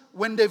countries,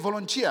 when they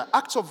volunteer,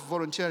 acts of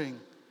volunteering,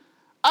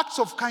 acts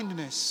of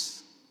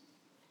kindness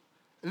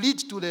lead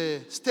to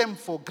the stem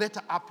for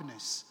greater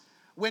happiness.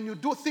 When you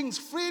do things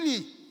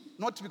freely,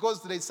 not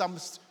because there's some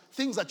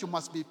things that you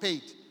must be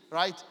paid,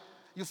 right?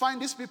 You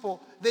find these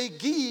people, they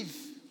give.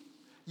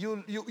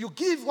 You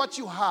give what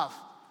you have.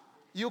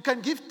 You can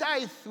give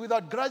tithe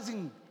without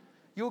grudging.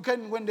 You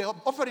can, when the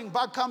offering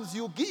bag comes,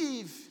 you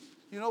give,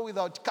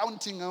 without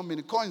counting how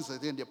many coins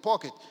are in your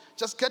pocket.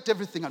 Just get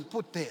everything and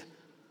put there.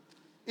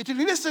 It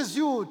releases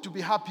you to be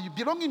happy,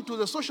 belonging to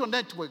the social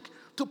network,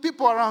 to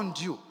people around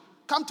you.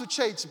 Come to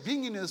church,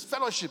 being in a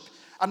fellowship,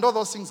 and all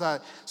those things are.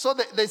 So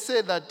they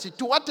say that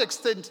to what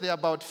extent, there are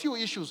about few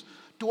issues,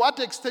 to what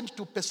extent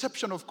do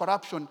perception of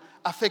corruption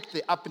affect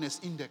the happiness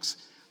index?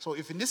 So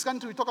if in this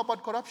country we talk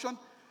about corruption,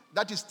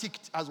 that is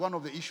ticked as one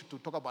of the issues to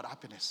talk about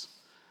happiness.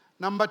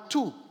 Number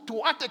 2, to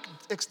what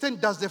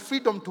extent does the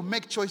freedom to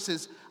make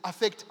choices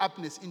affect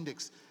happiness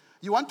index?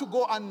 You want to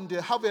go and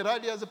have a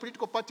rally as a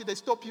political party, they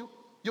stop you.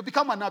 You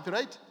become unhappy,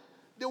 right?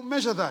 They will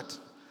measure that.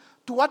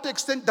 To what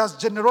extent does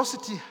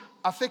generosity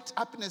affect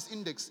happiness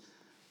index?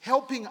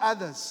 Helping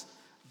others,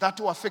 that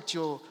will affect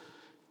your...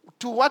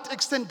 To what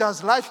extent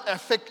does life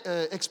affect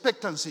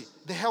expectancy?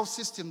 The health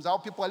systems, how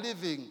people are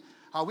living,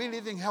 how we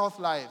living health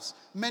lives,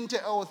 mental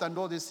health and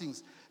all these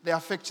things, they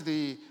affect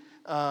the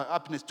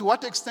happiness. To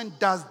what extent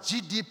does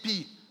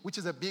GDP, which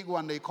is a big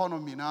one, the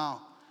economy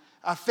now,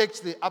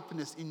 affect the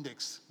happiness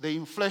index? The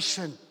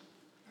inflation,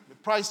 the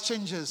price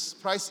changes,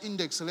 price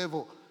index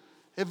level.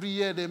 Every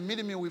year, the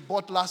minimum we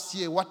bought last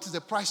year, what is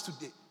the price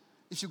today?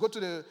 If you go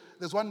to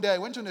there's one day I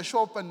went to the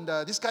shop and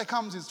this guy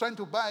comes, he's trying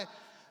to buy,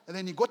 and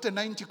then he got a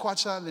 90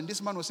 kwacha, and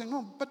this man was saying,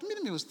 no, but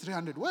minimum was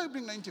 300. Why you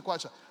bring 90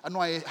 kwacha? And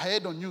I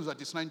heard on news that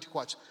it's 90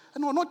 kwacha.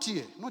 And no, not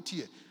here.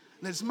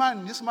 This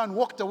man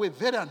walked away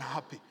very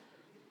unhappy.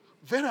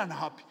 Very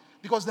unhappy.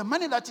 Because the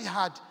money that he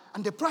had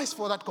and the price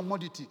for that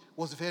commodity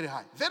was very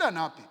high. Very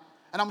unhappy.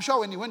 And I'm sure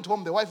when he went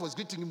home, the wife was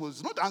greeting him,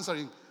 was not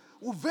answering.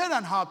 Oh, very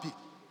unhappy.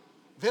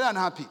 Very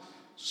unhappy.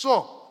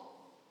 So,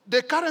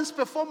 the current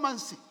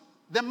performance,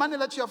 the money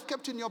that you have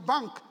kept in your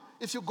bank,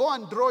 if you go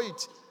and draw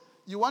it,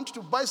 you want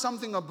to buy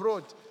something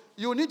abroad,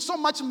 you need so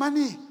much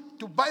money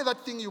to buy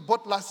that thing you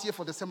bought last year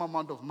for the same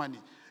amount of money.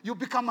 You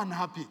become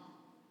unhappy.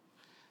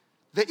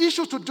 The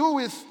issue to do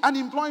with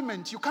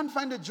unemployment, you can't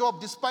find a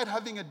job despite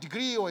having a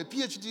degree or a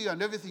PhD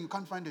and everything, you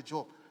can't find a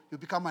job. You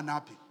become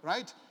unhappy,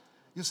 right?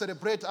 You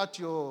celebrate at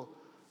your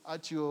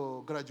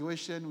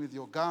graduation with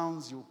your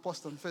gowns, you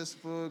post on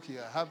Facebook,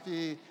 you're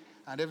happy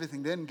and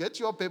everything. Then get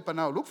your paper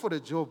now, look for a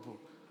job.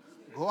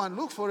 Go and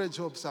look for a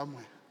job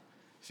somewhere.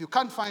 If you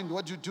can't find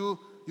what you do,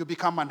 you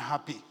become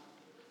unhappy.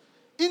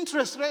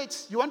 Interest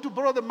rates, you want to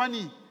borrow the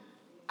money.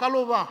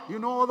 Kalova,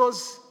 all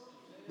those,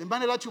 the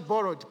money that you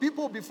borrowed.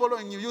 People will be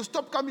following you. You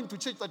stop coming to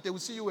church that they will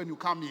see you when you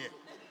come here.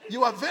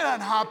 You are very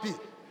unhappy.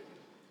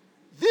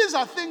 These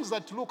are things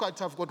that, look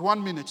at, I've got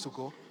 1 minute to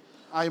go.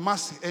 I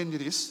must end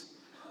this.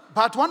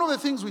 But one of the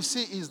things we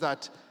see is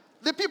that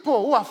the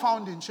people who are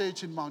found in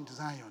church in Mount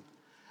Zion,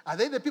 are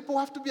they the people who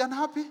have to be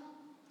unhappy?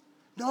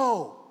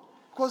 No.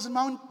 Because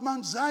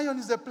Mount Zion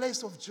is a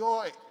place of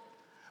joy.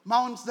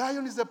 Mount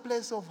Zion is a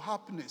place of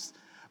happiness.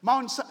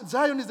 Mount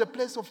Zion is a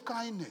place of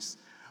kindness.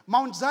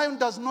 Mount Zion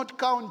does not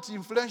count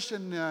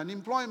inflation,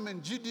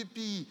 unemployment,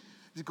 GDP.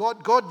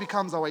 God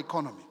becomes our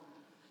economy.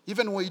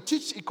 Even when we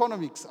teach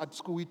economics at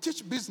school, we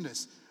teach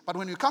business. But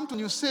when you come to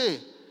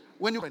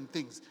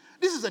things,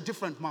 this is a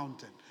different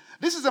mountain.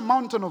 This is a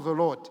mountain of the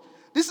Lord.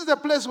 This is a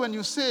place when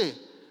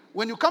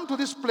you come to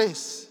this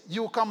place,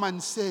 you come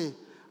and say,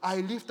 I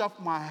lift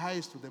up my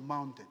eyes to the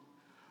mountain.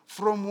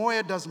 From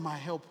where does my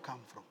help come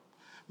from?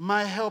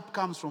 My help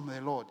comes from the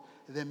Lord,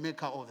 the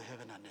maker of the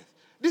heaven and earth.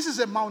 This is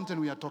a mountain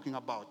we are talking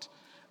about.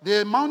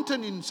 The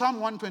mountain in Psalm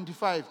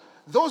 125,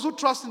 those who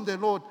trust in the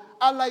Lord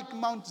are like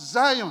Mount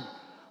Zion,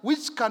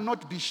 which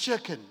cannot be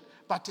shaken,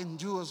 but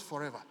endures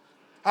forever.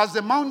 As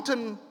the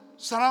mountain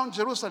surrounds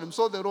Jerusalem,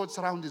 so the Lord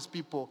surrounds his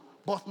people,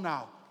 both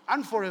now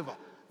and forever.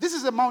 This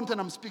is the mountain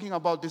I'm speaking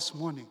about this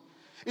morning.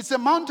 It's a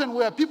mountain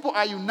where people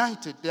are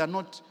united. They are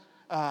not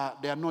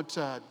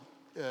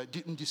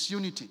in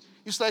disunity.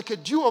 It's like a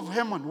dew of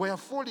Hermon. We are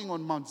falling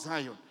on Mount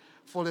Zion.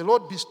 For the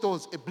Lord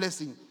bestows a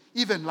blessing,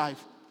 even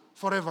life,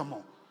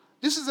 forevermore.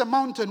 This is a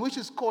mountain which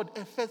is called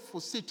a faithful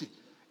city.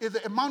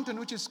 It's a mountain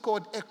which is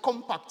called a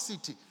compact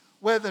city,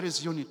 where there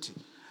is unity.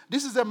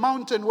 This is a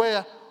mountain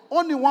where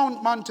only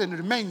one mountain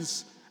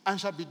remains and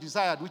shall be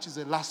desired, which is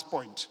the last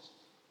point.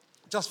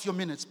 Just a few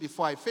minutes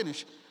before I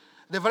finish.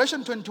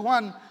 Revelation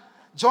 21,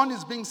 John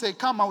is being said,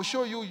 come, I will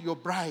show you your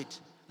bride,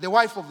 the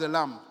wife of the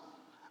Lamb.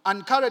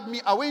 And carried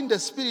me away in the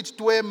spirit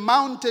to a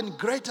mountain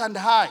great and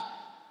high.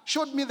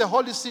 Showed me the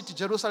holy city,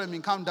 Jerusalem,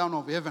 in come down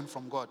of heaven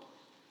from God.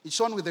 It's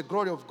shone with the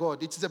glory of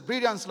God. It's a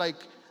brilliance like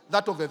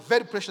that of a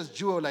very precious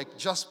jewel, like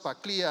jasper,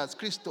 clear as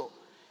crystal.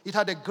 It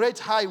had a great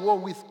high wall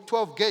with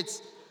 12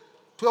 gates,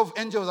 12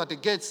 angels at the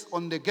gates.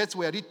 On the gates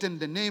were written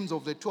the names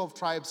of the 12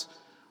 tribes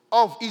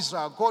of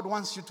Israel. God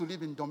wants you to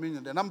live in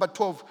dominion. The number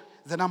 12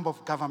 is the number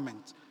of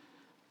government.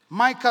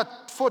 Micah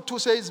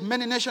 4:2 says,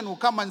 many nations will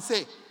come and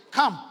say,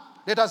 come,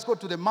 let us go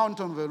to the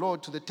mountain of the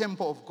Lord, to the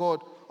temple of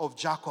God of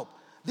Jacob.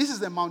 This is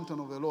the mountain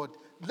of the Lord,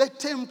 the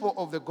temple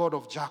of the God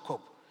of Jacob.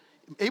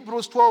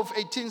 Hebrews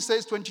 12:18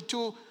 says,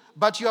 22,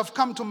 but you have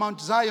come to Mount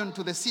Zion,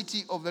 to the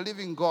city of the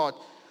living God,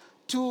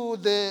 to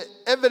the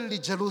heavenly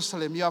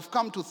Jerusalem. You have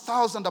come to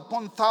thousand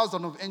upon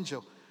thousand of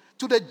angels,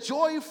 to the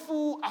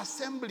joyful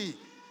assembly.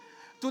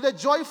 To the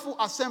joyful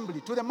assembly.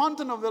 To the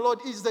mountain of the Lord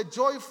is the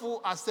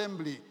joyful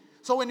assembly.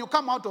 So when you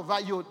come out of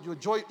that, your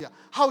joy,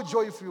 how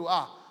joyful you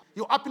are.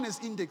 Your happiness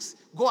index,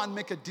 go and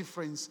make a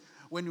difference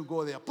when you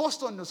go there.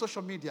 Post on the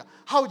social media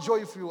how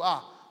joyful you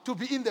are to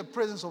be in the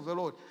presence of the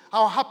Lord.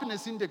 Our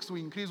happiness index will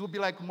increase. We'll be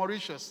like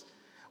Mauritius.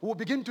 We'll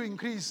begin to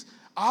increase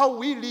how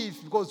we live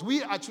because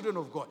we are children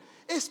of God.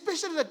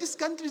 Especially that this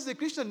country is a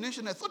Christian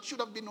nation. I thought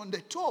should have been on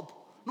the top,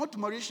 not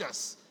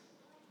Mauritius.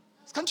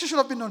 This country should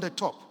have been on the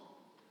top.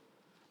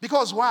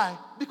 Because why?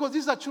 Because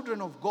these are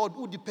children of God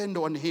who depend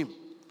on Him.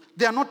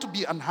 They are not to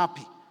be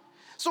unhappy.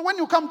 So when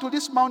you come to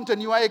this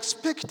mountain, you are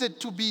expected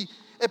to be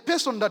a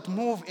person that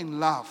moves in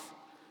love.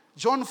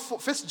 1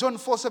 John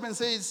 4:7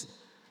 says,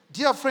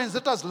 dear friends,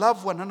 let us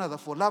love one another,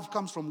 for love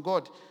comes from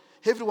God.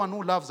 Everyone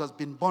who loves has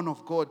been born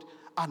of God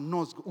and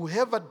knows God.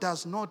 Whoever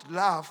does not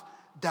love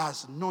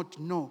does not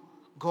know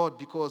God,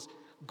 because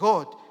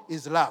God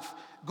is love.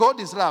 God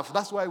is love.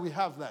 That's why we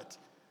have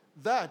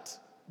that.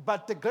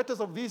 But the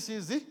greatest of this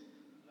is the love.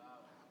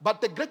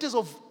 But the greatest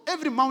of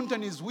every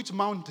mountain is which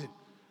mountain?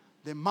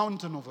 The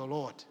mountain of the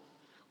Lord,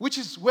 which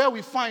is where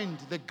we find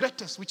the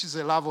greatest, which is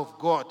the love of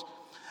God.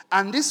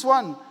 And this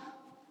one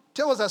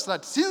tells us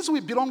that since we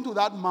belong to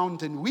that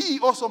mountain, we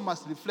also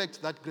must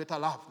reflect that greater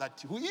love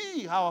that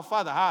our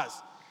Father has,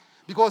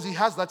 because He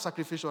has that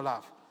sacrificial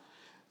love.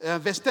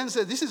 Verse 10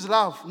 says, this is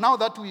love, now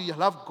that we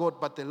love God,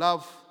 but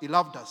He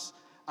loved us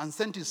and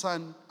sent His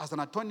Son as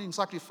an atoning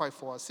sacrifice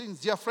for our sins.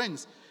 Dear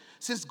friends,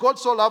 since God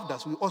so loved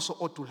us, we also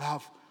ought to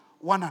love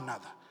one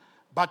another.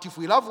 But if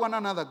we love one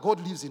another, God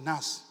lives in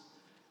us,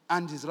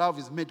 and His love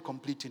is made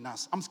complete in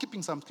us. I'm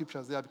skipping some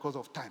scriptures there because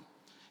of time.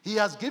 He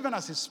has given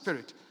us His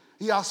Spirit.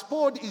 He has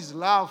poured His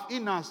love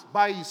in us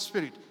by His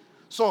Spirit.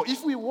 So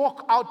if we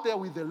walk out there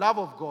with the love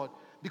of God,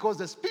 because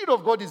the Spirit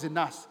of God is in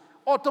us,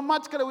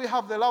 automatically we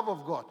have the love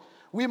of God.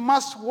 We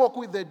must walk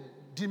with the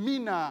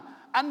demeanor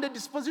and the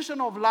disposition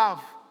of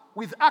love,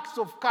 with acts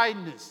of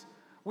kindness,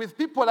 with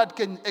people that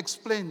can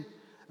explain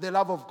the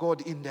love of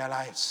God in their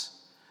lives.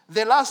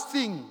 The last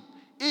thing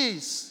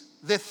is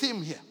the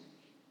theme here.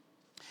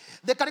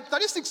 The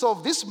characteristics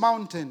of this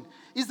mountain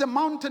is the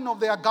mountain of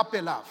the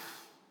agape love.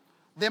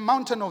 The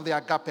mountain of the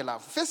agape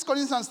love. 1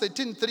 Corinthians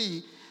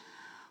 13:3,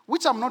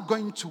 which I'm not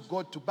going to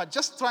go to, but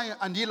just try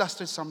and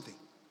illustrate something.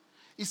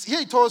 It's here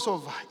it tells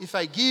of, if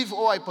I give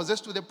all I possess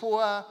to the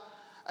poor,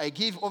 I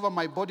give over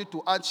my body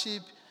to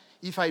hardship.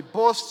 If I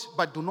boast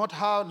but do not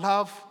have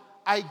love,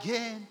 I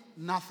gain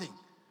nothing.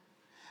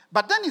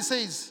 But then he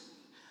says,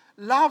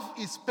 love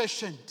is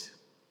patient.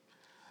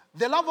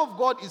 The love of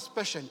God is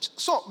patient.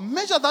 So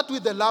measure that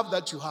with the love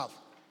that you have.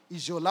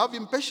 Is your love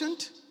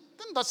impatient?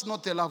 Then that's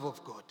not the love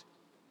of God.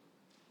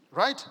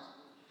 Right?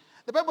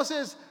 The Bible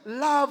says,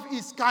 love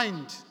is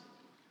kind.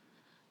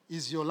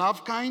 Is your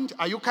love kind?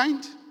 Are you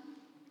kind?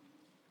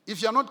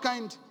 If you're not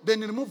kind,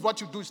 then remove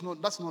what you do.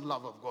 That's not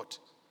love of God.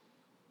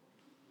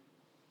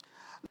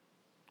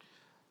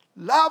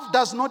 Love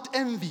does not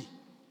envy.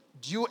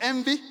 Do you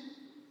envy?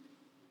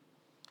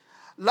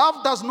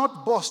 Love does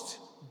not boast.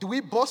 Do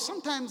we boast?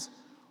 Sometimes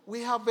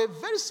we have a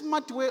very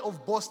smart way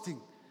of boasting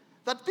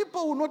that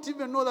people will not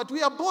even know that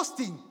we are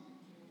boasting.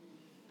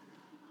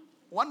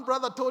 One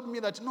brother told me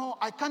that, no,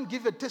 I can't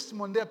give a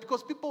testimony there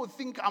because people will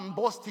think I'm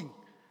boasting.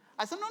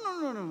 I said,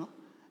 no.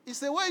 It's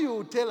the way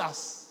you tell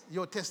us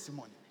your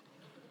testimony.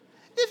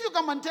 If you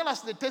come and tell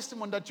us the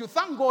testimony that you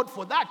thank God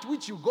for that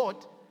which you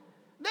got,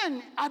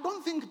 then I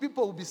don't think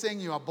people will be saying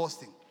you are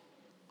boasting.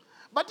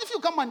 But if you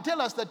come and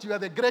tell us that you are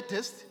the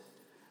greatest,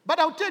 but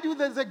I'll tell you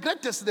there's the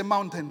greatest, the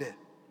mountain there.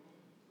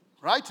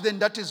 Right? Then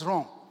that is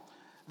wrong.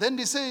 Then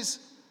he says,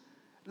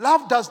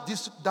 love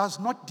does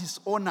not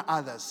dishonor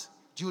others.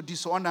 Do you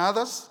dishonor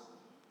others?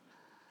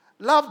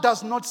 Love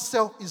is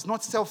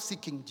not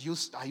self-seeking.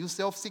 Are you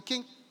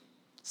self-seeking?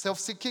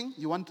 Self-seeking?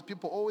 You want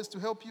people always to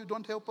help you,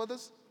 don't help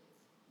others?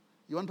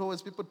 You want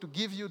always people to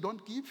give you,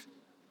 don't give?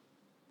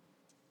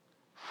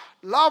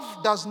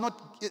 Love does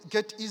not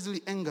get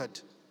easily angered.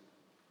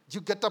 Do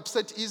you get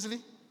upset easily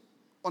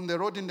on the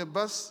road, in the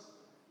bus,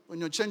 when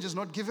your change is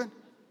not given?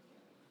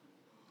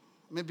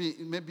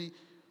 Maybe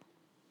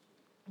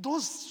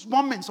those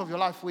moments of your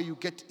life where you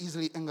get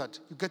easily angered,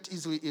 you get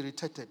easily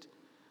irritated.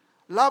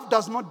 Love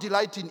does not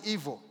delight in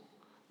evil,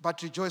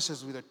 but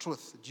rejoices with the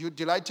truth. Do you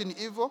delight in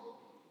evil?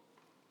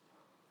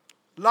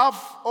 Love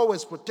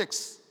always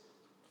protects.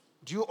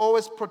 Do you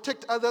always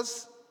protect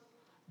others?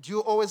 Do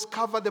you always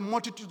cover the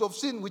multitude of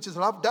sin, which is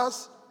love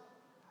does?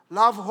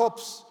 Love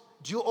hopes.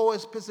 Do you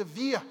always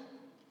persevere?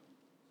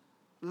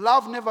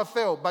 Love never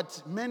fails,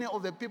 but many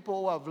of the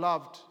people who have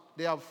loved,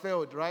 they have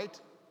failed, right?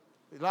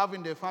 Love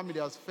in their family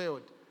has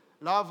failed.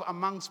 Love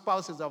among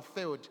spouses have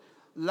failed.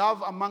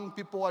 Love among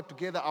people who are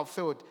together have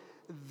failed.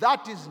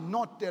 That is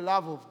not the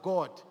love of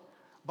God.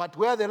 But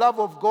where the love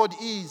of God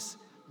is,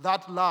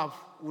 that love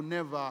will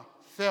never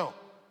fail.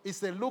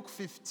 It's in Luke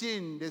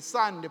 15, the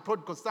son, the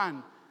prodigal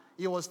son,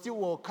 he was still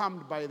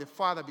welcomed by the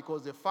father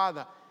because the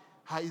father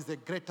has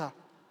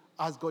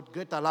got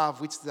greater love,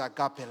 which is the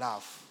agape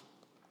love.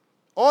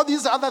 All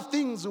these other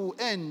things will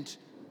end,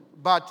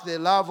 but the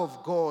love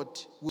of God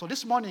will. So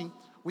this morning,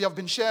 we have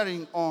been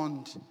sharing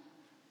on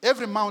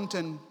every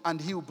mountain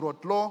and hill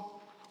brought low,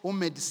 who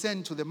may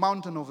descend to the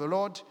mountain of the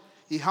Lord.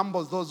 He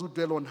humbles those who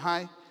dwell on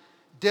high.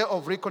 Day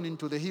of reckoning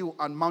to the hill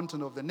and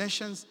mountain of the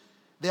nations.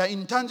 There are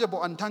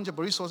intangible and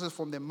tangible resources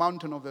from the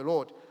mountain of the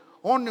Lord.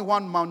 Only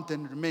one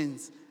mountain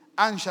remains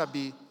and shall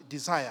be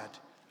desired,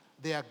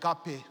 the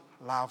agape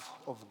love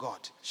of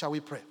God. Shall we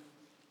pray?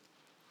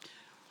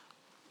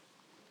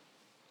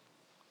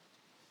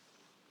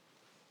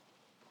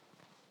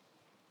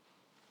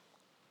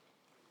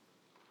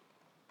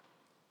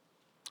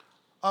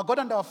 Our God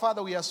and our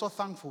Father, we are so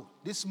thankful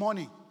this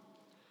morning.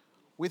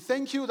 We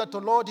thank you that, O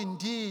Lord,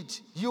 indeed,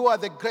 you are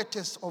the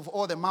greatest of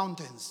all the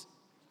mountains.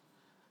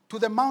 To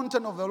the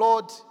mountain of the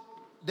Lord,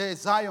 there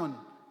is Zion,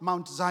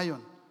 Mount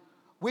Zion,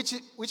 which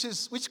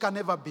can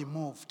never be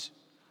moved.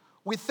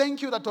 We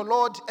thank you that, O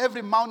Lord,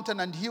 every mountain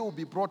and hill will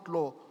be brought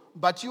low,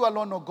 but you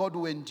alone, O God,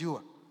 will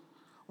endure.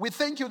 We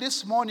thank you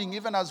this morning,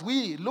 even as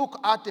we look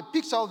at the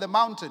picture of the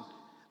mountain,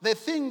 the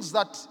things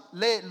that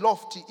lay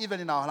lofty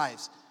even in our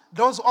lives,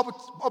 those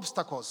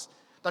obstacles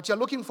that you're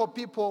looking for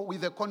people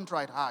with a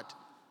contrite heart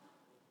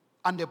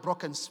and a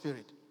broken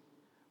spirit.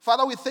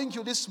 Father, we thank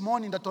you this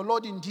morning that, oh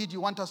Lord, indeed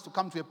you want us to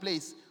come to a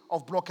place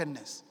of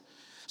brokenness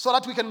so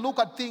that we can look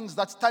at things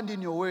that stand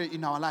in your way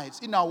in our lives,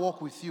 in our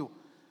walk with you.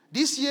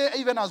 This year,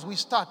 even as we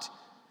start,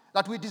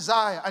 that we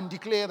desire and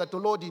declare that, oh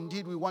Lord,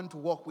 indeed we want to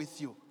walk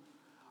with you.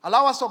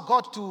 Allow us, oh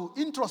God, to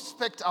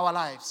introspect our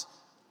lives,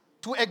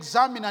 to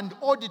examine and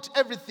audit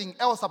everything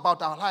else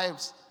about our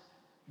lives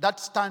that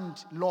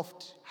stand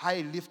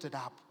high lifted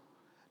up,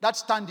 that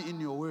stand in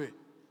your way.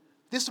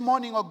 This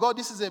morning, oh God,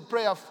 this is a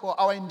prayer for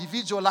our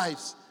individual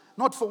lives,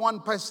 not for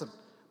one person,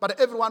 but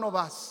every one of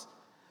us.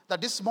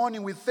 That this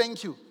morning we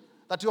thank you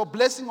that your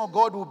blessing, oh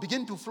God, will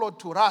begin to flow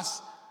to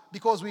us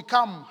because we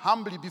come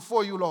humbly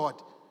before you, Lord.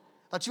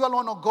 That you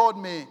alone, oh God,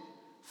 may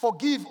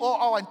forgive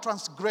all our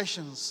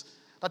transgressions.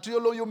 That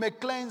you may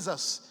cleanse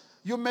us.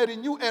 You may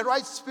renew a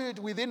right spirit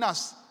within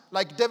us,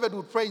 like David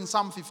would pray in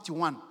Psalm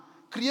 51.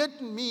 Create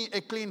in me a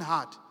clean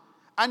heart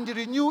and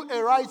renew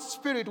a right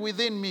spirit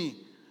within me.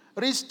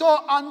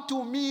 Restore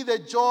unto me the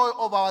joy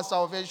of our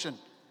salvation.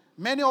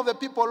 Many of the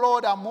people,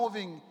 Lord, are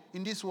moving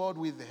in this world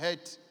with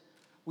hate,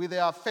 with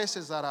their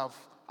faces that are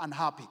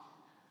unhappy.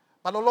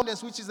 But the Lord,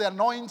 which is the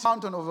anointing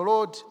mountain of the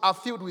Lord, are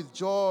filled with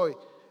joy.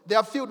 They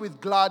are filled with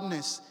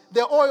gladness.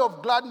 The oil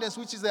of gladness,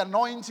 which is the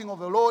anointing of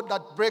the Lord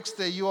that breaks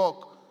the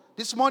yoke.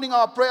 This morning,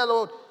 our prayer,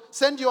 Lord,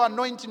 send your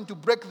anointing to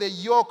break the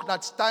yoke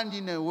that stand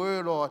in the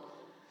way, Lord.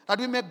 That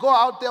we may go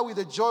out there with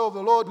the joy of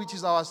the Lord, which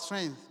is our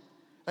strength.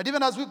 That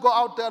even as we go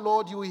out there,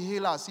 Lord, you will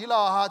heal us. Heal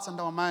our hearts and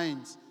our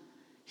minds.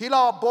 Heal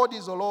our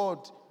bodies, O Lord.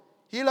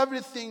 Heal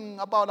everything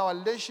about our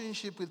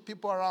relationship with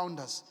people around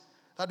us.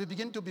 That we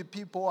begin to be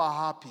people who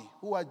are happy,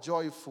 who are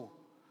joyful.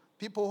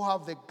 People who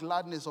have the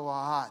gladness of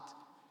our heart.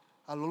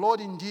 And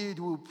Lord, indeed,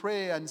 we will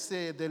pray and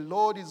say, the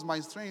Lord is my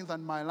strength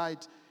and my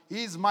light.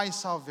 He is my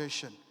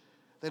salvation.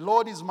 The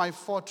Lord is my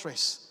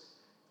fortress.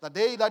 The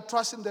they that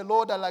trust in the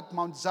Lord are like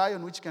Mount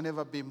Zion, which can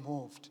never be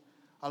moved.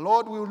 And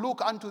Lord, we will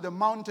look unto the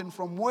mountain.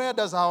 From where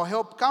does our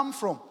help come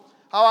from?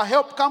 Our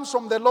help comes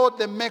from the Lord,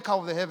 the maker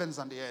of the heavens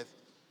and the earth.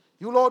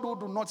 You, Lord, who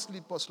do not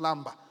sleep or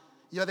slumber.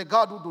 You are the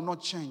God who do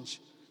not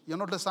change. You are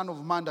not the Son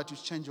of Man that you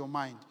change your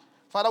mind.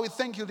 Father, we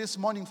thank you this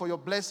morning for your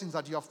blessings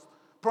that you have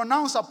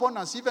pronounced upon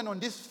us, even on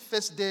this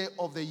first day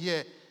of the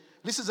year.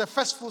 This is the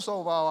first fruits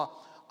of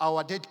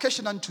our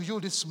dedication unto you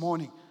this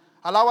morning.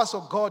 Allow us,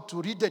 O God,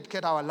 to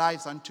rededicate our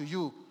lives unto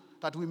you,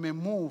 that we may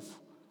move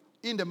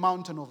in the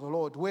mountain of the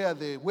Lord, where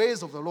the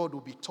ways of the Lord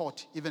will be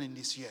taught even in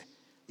this year.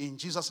 In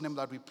Jesus' name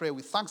that we pray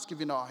with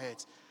thanksgiving in our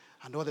heads.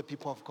 And all the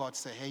people of God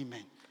say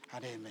amen.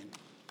 and amen.